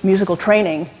resuming musical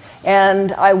training.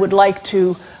 And I would like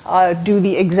to do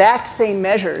the exact same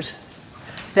measures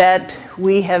that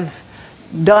we have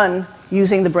done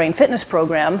using the brain fitness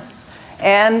program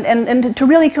and to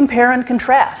really compare and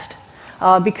contrast.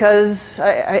 Because,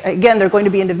 again, there are going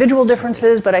to be individual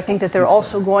differences, but I think that there are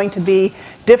also going to be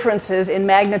differences in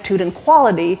magnitude and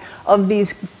quality of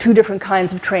these 2 different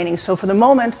kinds of training. So for the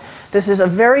moment, this is a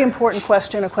very important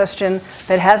question, a question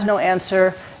that has no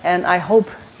answer, and I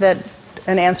hope that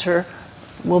an answer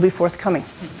will be forthcoming.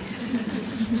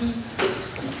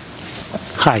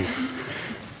 Hi.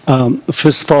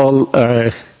 First of all,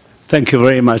 thank you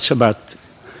very much about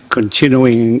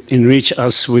continuing enrich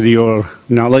us with your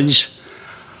knowledge.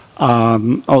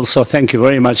 Also, thank you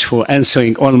very much for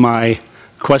answering all my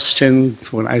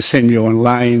questions when I send you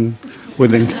online.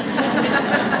 Within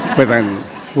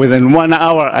 1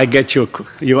 hour, I get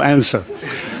your answer.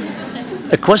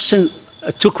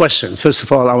 Two questions. First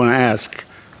of all, I want to ask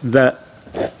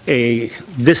a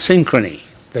dysynchrony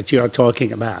that you are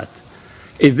talking about.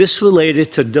 Is this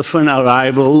related to different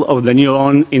arrival of the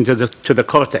neuron to the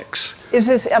cortex? Is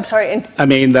this, I'm sorry, I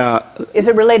mean, is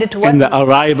it related to what? In the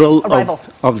arrival.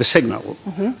 Of the signal.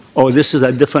 Mm-hmm. Or this is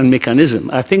a different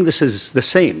mechanism? I think this is the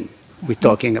same we're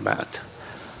talking about.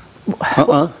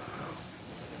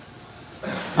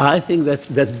 I think that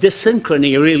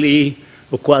dysynchrony really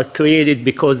was created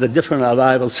because the different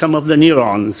arrival, some of the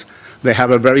neurons, they have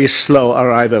a very slow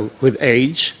arrival with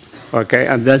age, okay,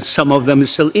 and then some of them is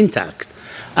still intact.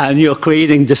 And you're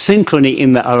creating dysynchrony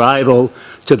in the arrival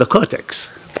to the cortex.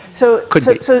 So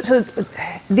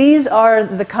these are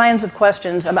the kinds of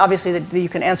questions, obviously, that you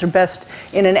can answer best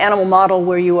in an animal model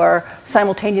where you are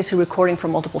simultaneously recording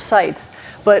from multiple sites.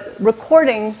 But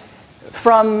recording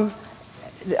from,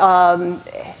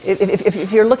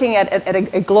 if you're looking at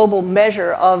a global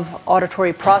measure of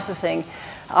auditory processing,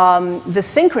 the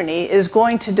synchrony is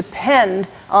going to depend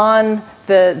on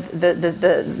the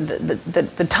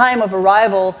time of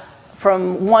arrival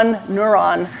from one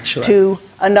neuron to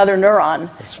another neuron.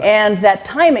 That's right. And that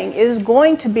timing is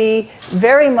going to be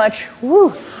very much,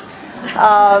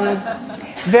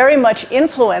 very much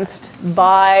influenced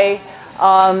by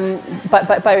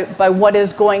what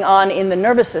is going on in the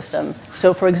nervous system.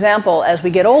 So for example, as we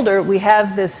get older, we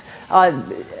have this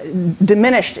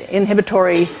diminished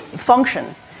inhibitory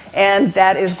function, and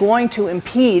that is going to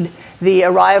impede the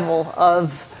arrival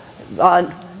of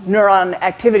neuron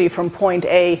activity from point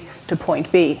A to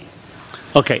point B.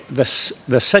 Okay, the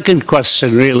second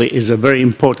question really is very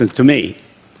important to me.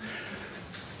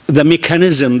 The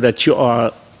mechanism that you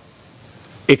are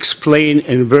explained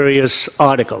in various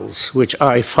articles, which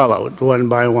I followed one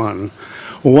by one.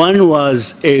 One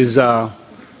is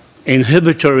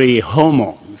inhibitory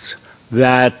hormones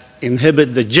that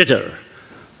inhibit the jitter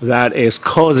that is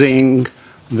causing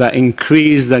the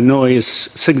increase the noise,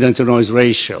 signal-to-noise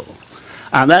ratio.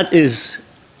 And that is,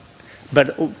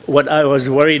 but what I was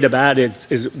worried about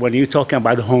is when you're talking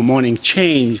about hormonic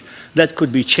change, that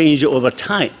could be changed over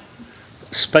time.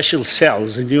 Special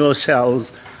cells, neural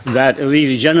cells, that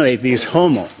really generate these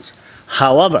hormones.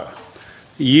 However,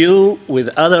 you, with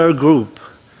other group,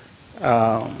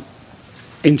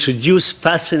 introduce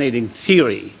fascinating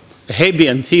theory,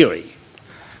 Hebbian theory,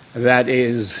 that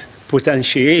is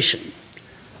potentiation,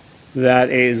 that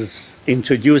is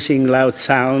introducing loud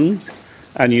sound,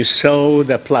 and you saw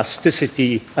the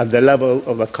plasticity at the level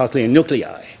of the cochlear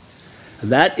nuclei.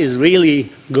 That is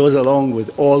really goes along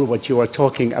with all what you are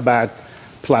talking about,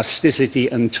 plasticity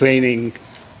and training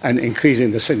and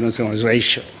increasing the signal-to-noise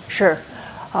ratio. Sure.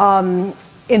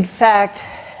 In fact,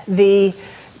 the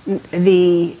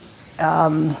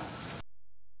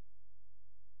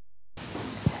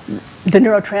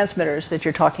neurotransmitters that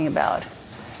you're talking about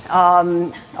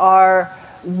are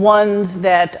ones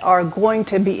that are going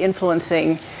to be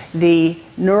influencing the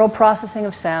neural processing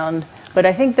of sound. But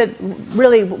I think that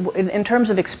really, in terms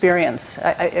of experience,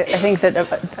 I think that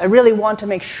I really want to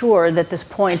make sure that this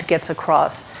point gets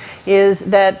across, is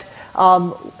that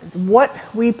what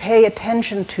we pay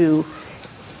attention to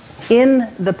in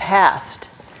the past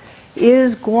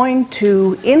is going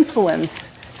to influence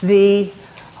the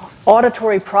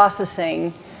auditory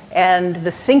processing and the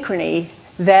synchrony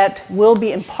that will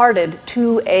be imparted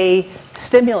to a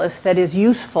stimulus that is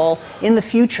useful in the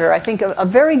future. I think a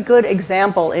very good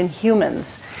example in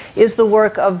humans is the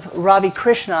work of Ravi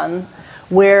Krishnan,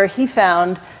 where he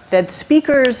found that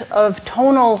speakers of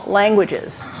tonal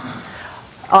languages,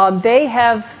 they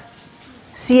have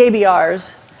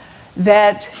CABRs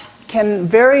that can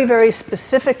very, very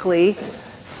specifically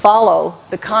follow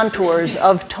the contours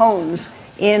of tones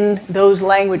in those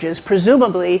languages,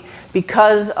 presumably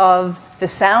because of the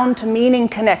sound to meaning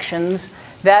connections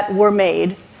that were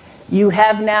made. You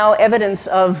have now evidence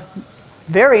of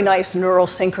very nice neural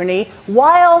synchrony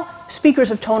while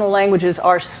speakers of tonal languages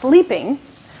are sleeping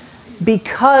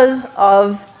because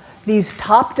of these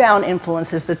top-down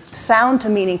influences, the sound to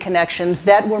meaning connections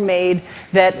that were made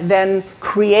that then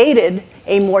created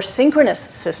a more synchronous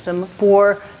system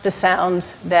for the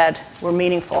sounds that were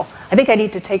meaningful. I think I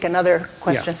need to take another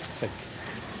question. Yeah.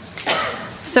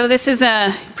 So this is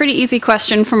a pretty easy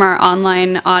question from our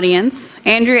online audience.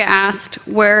 Andrea asked,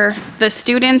 were the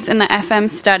students in the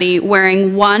FM study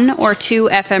wearing 1 or 2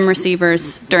 FM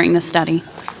receivers during the study?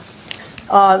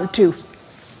 2.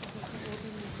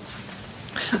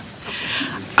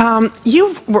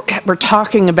 You were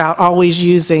talking about always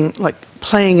using, like,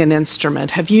 playing an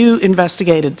instrument. Have you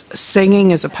investigated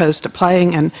singing as opposed to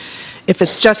playing? And if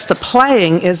it's just the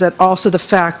playing, is it also the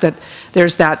fact that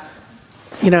there's that,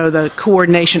 you know, the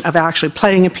coordination of actually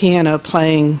playing a piano,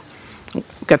 playing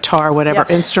guitar, whatever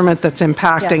instrument that's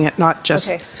impacting it, not just...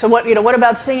 Okay, so what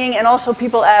about singing? And also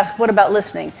people ask, what about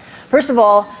listening? First of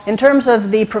all, in terms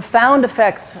of the profound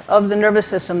effects of the nervous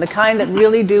system, the kind that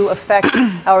really do affect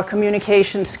our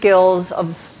communication skills,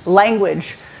 of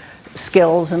language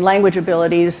skills and language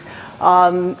abilities,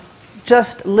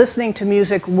 just listening to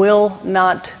music will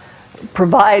not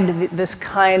provide this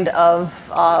kind of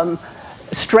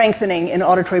strengthening in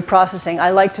auditory processing. I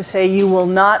like to say you will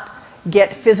not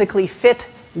get physically fit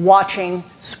watching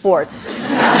sports.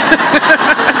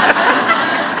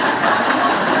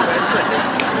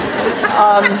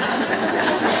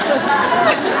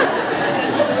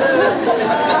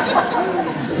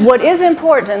 What is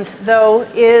important, though,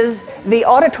 is the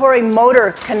auditory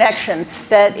motor connection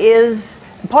that is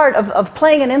part of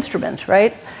playing an instrument,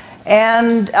 right?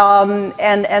 And honestly,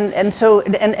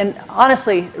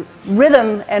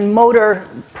 rhythm and motor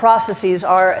processes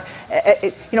are,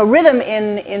 rhythm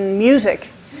in music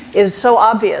is so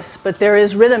obvious, but there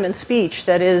is rhythm in speech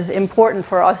that is important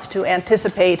for us to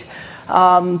anticipate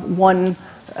what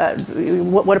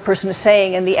a person is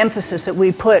saying and the emphasis that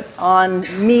we put on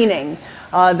meaning.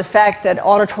 The fact that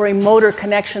auditory motor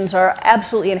connections are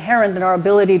absolutely inherent in our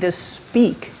ability to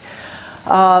speak.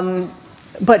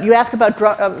 But you ask about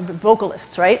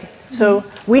vocalists, right? So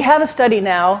we have a study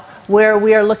now where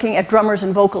we are looking at drummers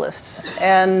and vocalists.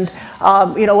 And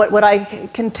what I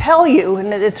can tell you,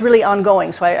 and it's really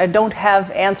ongoing, so I don't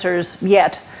have answers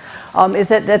yet, is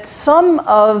that some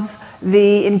of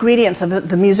the ingredients of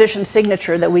the musician's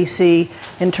signature that we see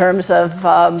in terms of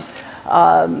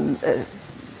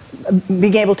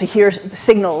being able to hear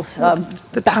signals,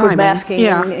 the backward masking,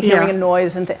 and hearing a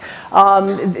noise, and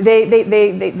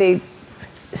they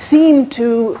seem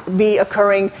to be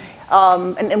occurring,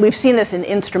 and we've seen this in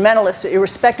instrumentalists,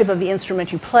 irrespective of the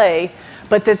instrument you play,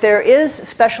 but that there is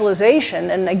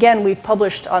specialization, and again, we've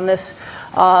published on this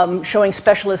showing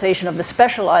specialization of the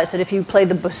specialized, that if you play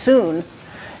the bassoon,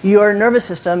 your nervous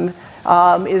system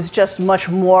is just much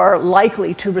more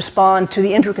likely to respond to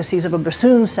the intricacies of a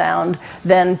bassoon sound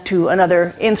than to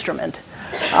another instrument.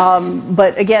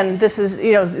 But again, this is,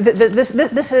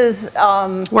 this is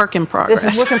work in progress.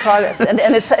 This is work in progress, and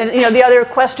the other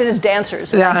question is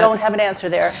dancers. And I don't have an answer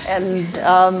there.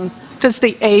 And does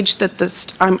the age that this?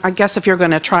 I guess if you're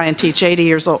going to try and teach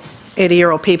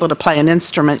 80-year-old people to play an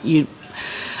instrument,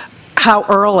 how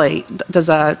early does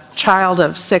a child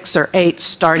of 6 or 8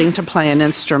 starting to play an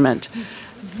instrument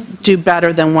do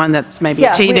better than one that's maybe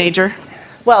a teenager?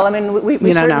 Well, I mean,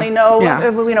 we certainly know,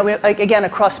 like, again,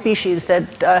 across species,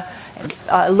 that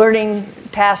learning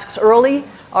tasks early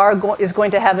is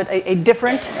going to have a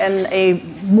different and a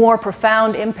more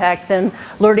profound impact than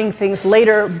learning things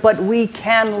later, but we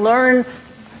can learn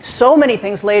so many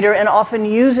things later, and often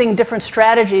using different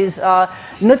strategies.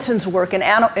 Knudsen's work in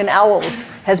owls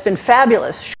has been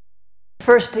fabulous.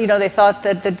 First, they thought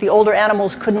that the older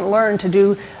animals couldn't learn to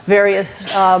do various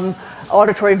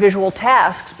auditory visual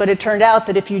tasks, but it turned out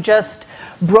that if you just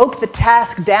broke the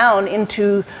task down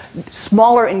into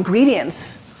smaller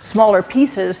ingredients, smaller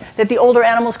pieces, that the older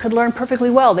animals could learn perfectly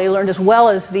well. They learned as well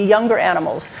as the younger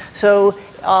animals. So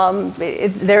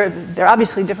there are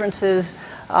obviously differences.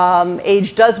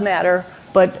 Age does matter,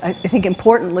 but I think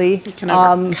importantly, you can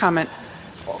comment.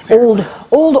 Old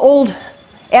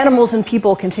animals and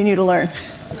people continue to learn.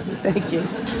 Thank you.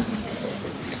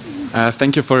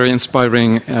 Thank you for your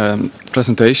inspiring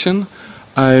presentation.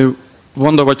 I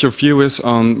wonder what your view is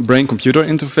on brain-computer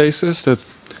interfaces. That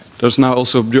there's now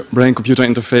also brain-computer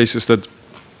interfaces that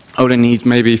only need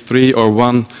maybe 3 or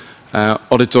 1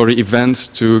 auditory events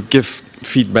to give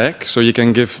feedback. So you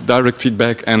can give direct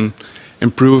feedback and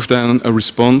improve then a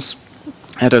response.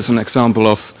 And as an example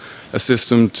of a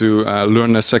system to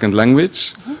learn a second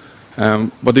language.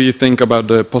 What do you think about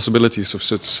the possibilities of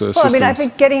such systems? Well, I mean, I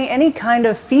think getting any kind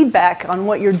of feedback on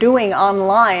what you're doing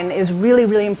online is really,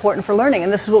 really important for learning.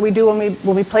 And this is what we do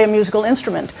when we play a musical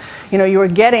instrument. You're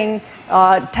getting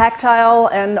tactile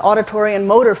and auditory and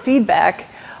motor feedback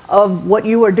of what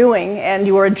you are doing, and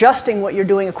you are adjusting what you're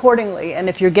doing accordingly. And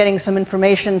if you're getting some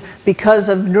information because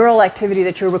of neural activity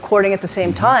that you're recording at the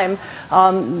same time,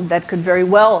 that could very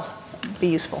well be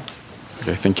useful.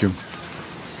 Okay, thank you.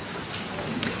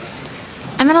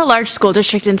 I'm at a large school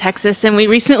district in Texas, and we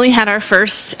recently had our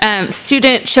first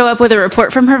student show up with a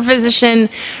report from her physician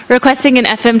requesting an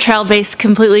FM trial based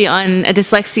completely on a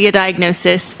dyslexia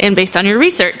diagnosis and based on your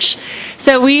research.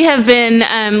 So we have been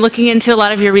looking into a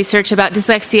lot of your research about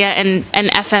dyslexia and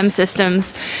FM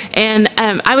systems. And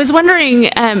I was wondering,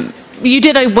 you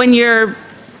did a one-year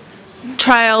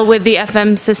trial with the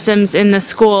FM systems in the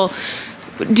school.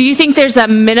 Do you think there's a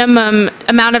minimum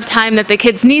amount of time that the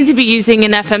kids need to be using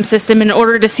an FM system in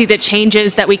order to see the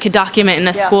changes that we could document in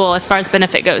the school as far as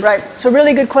benefit goes? Right. So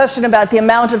really good question about the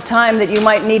amount of time that you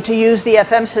might need to use the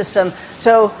FM system.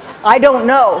 So I don't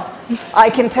know. I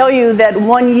can tell you that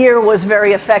 1 year was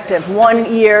very effective.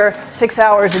 1 year, 6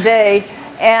 hours a day.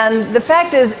 And the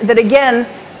fact is that, again,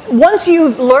 once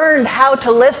you've learned how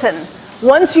to listen,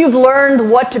 once you've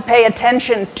learned what to pay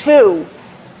attention to,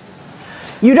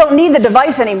 you don't need the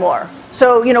device anymore.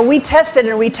 So, you know, we tested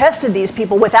and retested these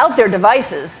people without their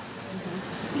devices.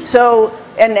 So,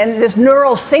 and this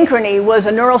neural synchrony was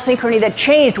a neural synchrony that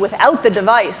changed without the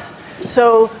device.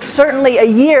 So certainly a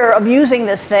year of using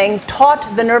this thing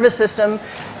taught the nervous system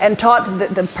and taught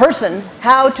the person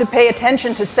how to pay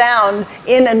attention to sound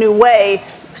in a new way,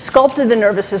 sculpted the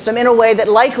nervous system in a way that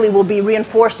likely will be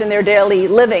reinforced in their daily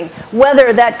living.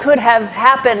 Whether that could have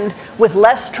happened with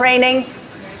less training,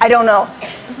 I don't know.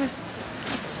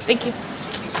 Thank you.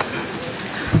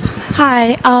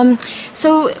 Hi.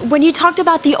 So when you talked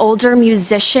about the older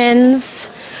musicians,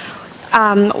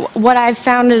 what I've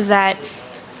found is that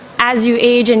as you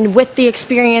age and with the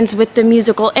experience with the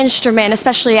musical instrument,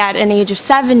 especially at an age of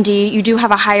 70, you do have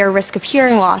a higher risk of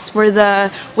hearing loss. Was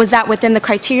that within the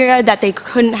criteria that they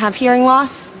couldn't have hearing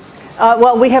loss?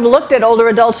 Well, we have looked at older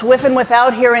adults with and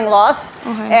without hearing loss,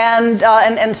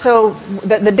 and so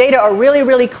the data are really,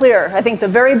 really clear. I think the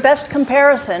very best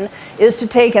comparison is to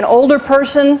take an older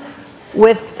person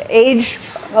with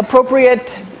age-appropriate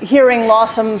hearing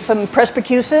loss, some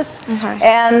presbycusis,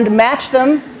 and match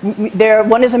them.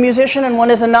 One is a musician and one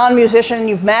is a non-musician, and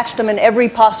you've matched them in every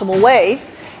possible way.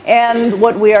 And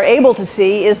what we are able to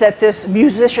see is that this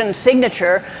musician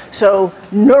signature, so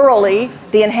neurally,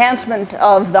 the enhancement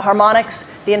of the harmonics,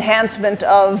 the enhancement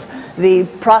of the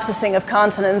processing of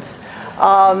consonants,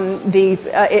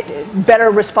 better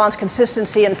response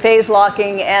consistency and phase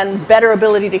locking, and better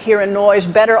ability to hear in noise,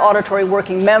 better auditory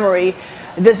working memory.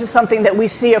 This is something that we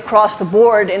see across the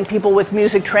board in people with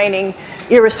music training,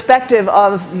 irrespective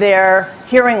of their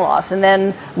hearing loss. And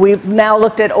then we've now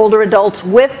looked at older adults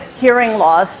with hearing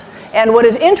loss. And what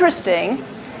is interesting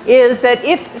is that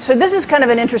so this is kind of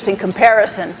an interesting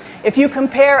comparison. If you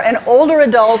compare an older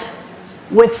adult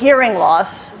with hearing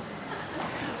loss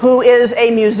who is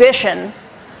a musician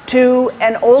to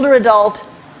an older adult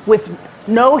with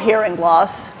no hearing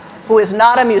loss who is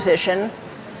not a musician,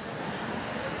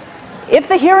 if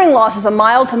the hearing loss is a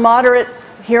mild to moderate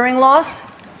hearing loss,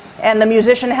 and the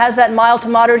musician has that mild to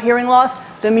moderate hearing loss,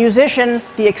 the musician,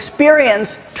 the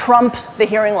experience trumps the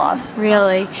hearing loss.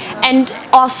 Really? And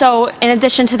also, in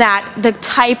addition to that, the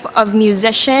type of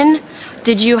musician,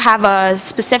 did you have a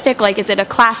specific, like, is it a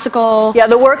classical? Yeah,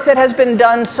 the work that has been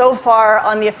done so far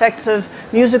on the effects of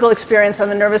musical experience on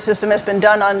the nervous system has been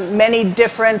done on many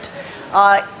different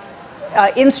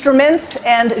instruments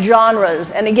and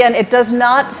genres. And again, it does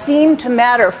not seem to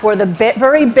matter for the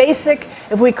very basic,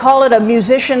 if we call it a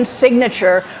musician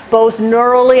signature, both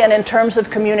neurally and in terms of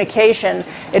communication.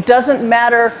 It doesn't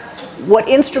matter what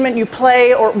instrument you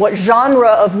play or what genre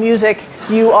of music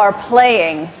you are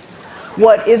playing.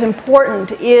 What is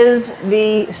important is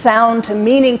the sound to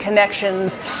meaning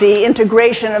connections, the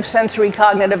integration of sensory,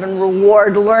 cognitive, and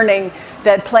reward learning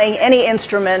that playing any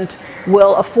instrument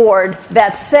will afford.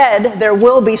 That said, there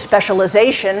will be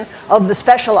specialization of the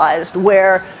specialized,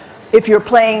 where if you're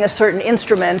playing a certain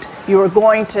instrument, you are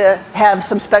going to have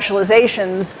some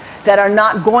specializations that are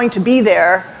not going to be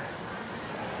there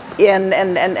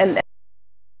and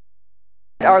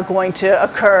are going to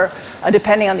occur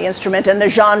depending on the instrument and the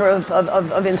genre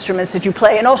of instruments that you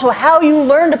play, and also how you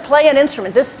learn to play an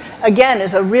instrument. This, again,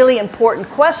 is a really important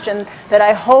question that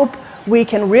I hope we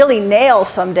can really nail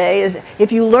someday, is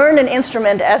if you learn an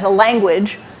instrument as a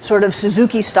language, sort of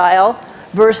Suzuki style,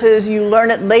 versus you learn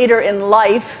it later in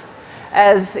life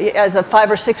as a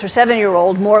 5 or 6 or 7 year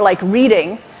old, more like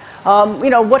reading,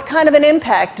 what kind of an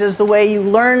impact does the way you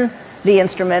learn the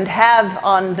instrument have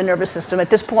on the nervous system?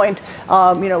 At this point,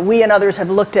 we and others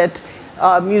have looked at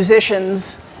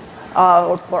musicians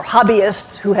or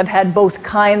hobbyists who have had both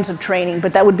kinds of training,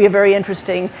 but that would be a very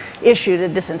interesting issue to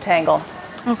disentangle.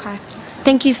 Okay.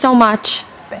 Thank you so much.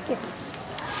 Thank you.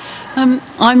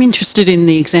 I'm interested in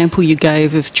the example you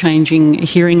gave of changing a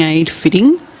hearing aid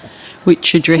fitting,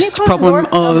 which addressed the problem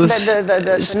of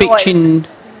speech in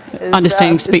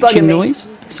understanding speech in noise.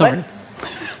 Sorry. What?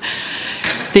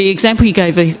 The example you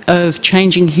gave of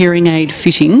changing hearing aid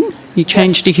fitting, you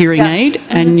changed a hearing aid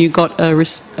and you got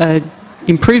a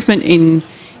improvement in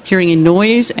hearing in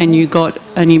noise, and you got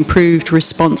an improved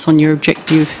response on your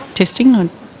objective testing. I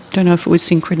don't know if it was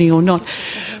synchrony or not.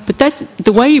 But that's,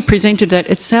 the way you presented that,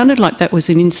 it sounded like that was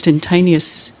an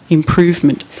instantaneous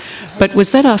improvement. But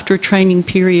was that after a training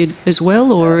period as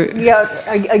well, or? Yeah,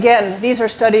 again, these are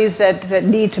studies that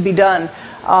need to be done.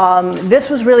 This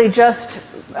was really just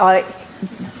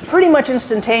pretty much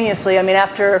instantaneously. I mean,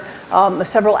 after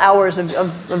several hours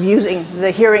of using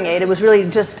the hearing aid, it was really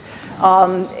just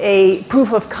a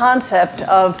proof of concept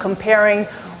of comparing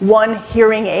one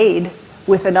hearing aid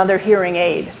with another hearing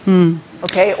aid,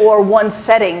 okay, or one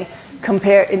setting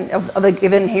of a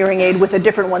given hearing aid with a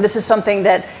different one. This is something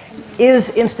that is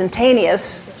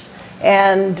instantaneous,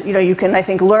 and you can, I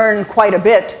think, learn quite a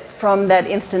bit from that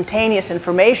instantaneous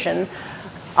information.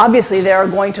 Obviously, there are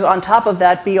going to, on top of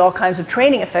that, be all kinds of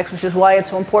training effects, which is why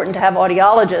it's so important to have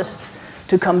audiologists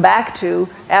to come back to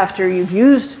after you've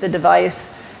used the device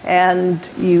and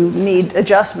you need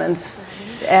adjustments.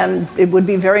 And it would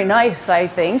be very nice, I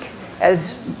think,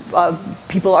 as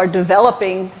people are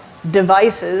developing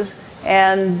devices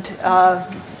and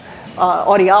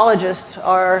audiologists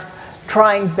are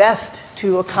trying best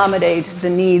to accommodate the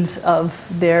needs of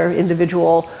their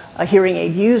individual hearing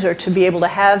aid user to be able to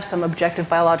have some objective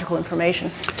biological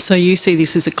information. So you see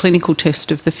this as a clinical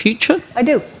test of the future? I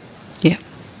do. Yeah.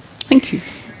 Thank you.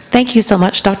 Thank you so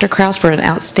much, Dr. Kraus, for an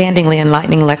outstandingly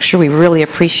enlightening lecture. We really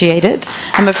appreciate it.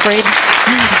 I'm afraid.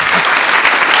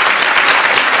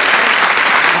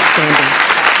 Outstanding.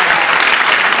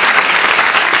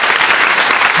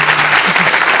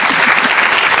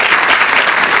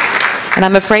 And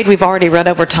I'm afraid we've already run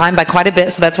over time by quite a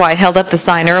bit, so that's why I held up the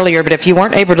sign earlier. But if you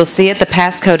weren't able to see it, the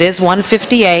passcode is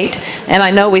 158. And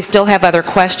I know we still have other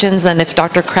questions, and if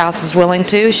Dr. Kraus is willing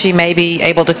to, she may be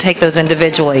able to take those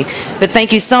individually. But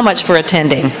thank you so much for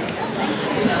attending.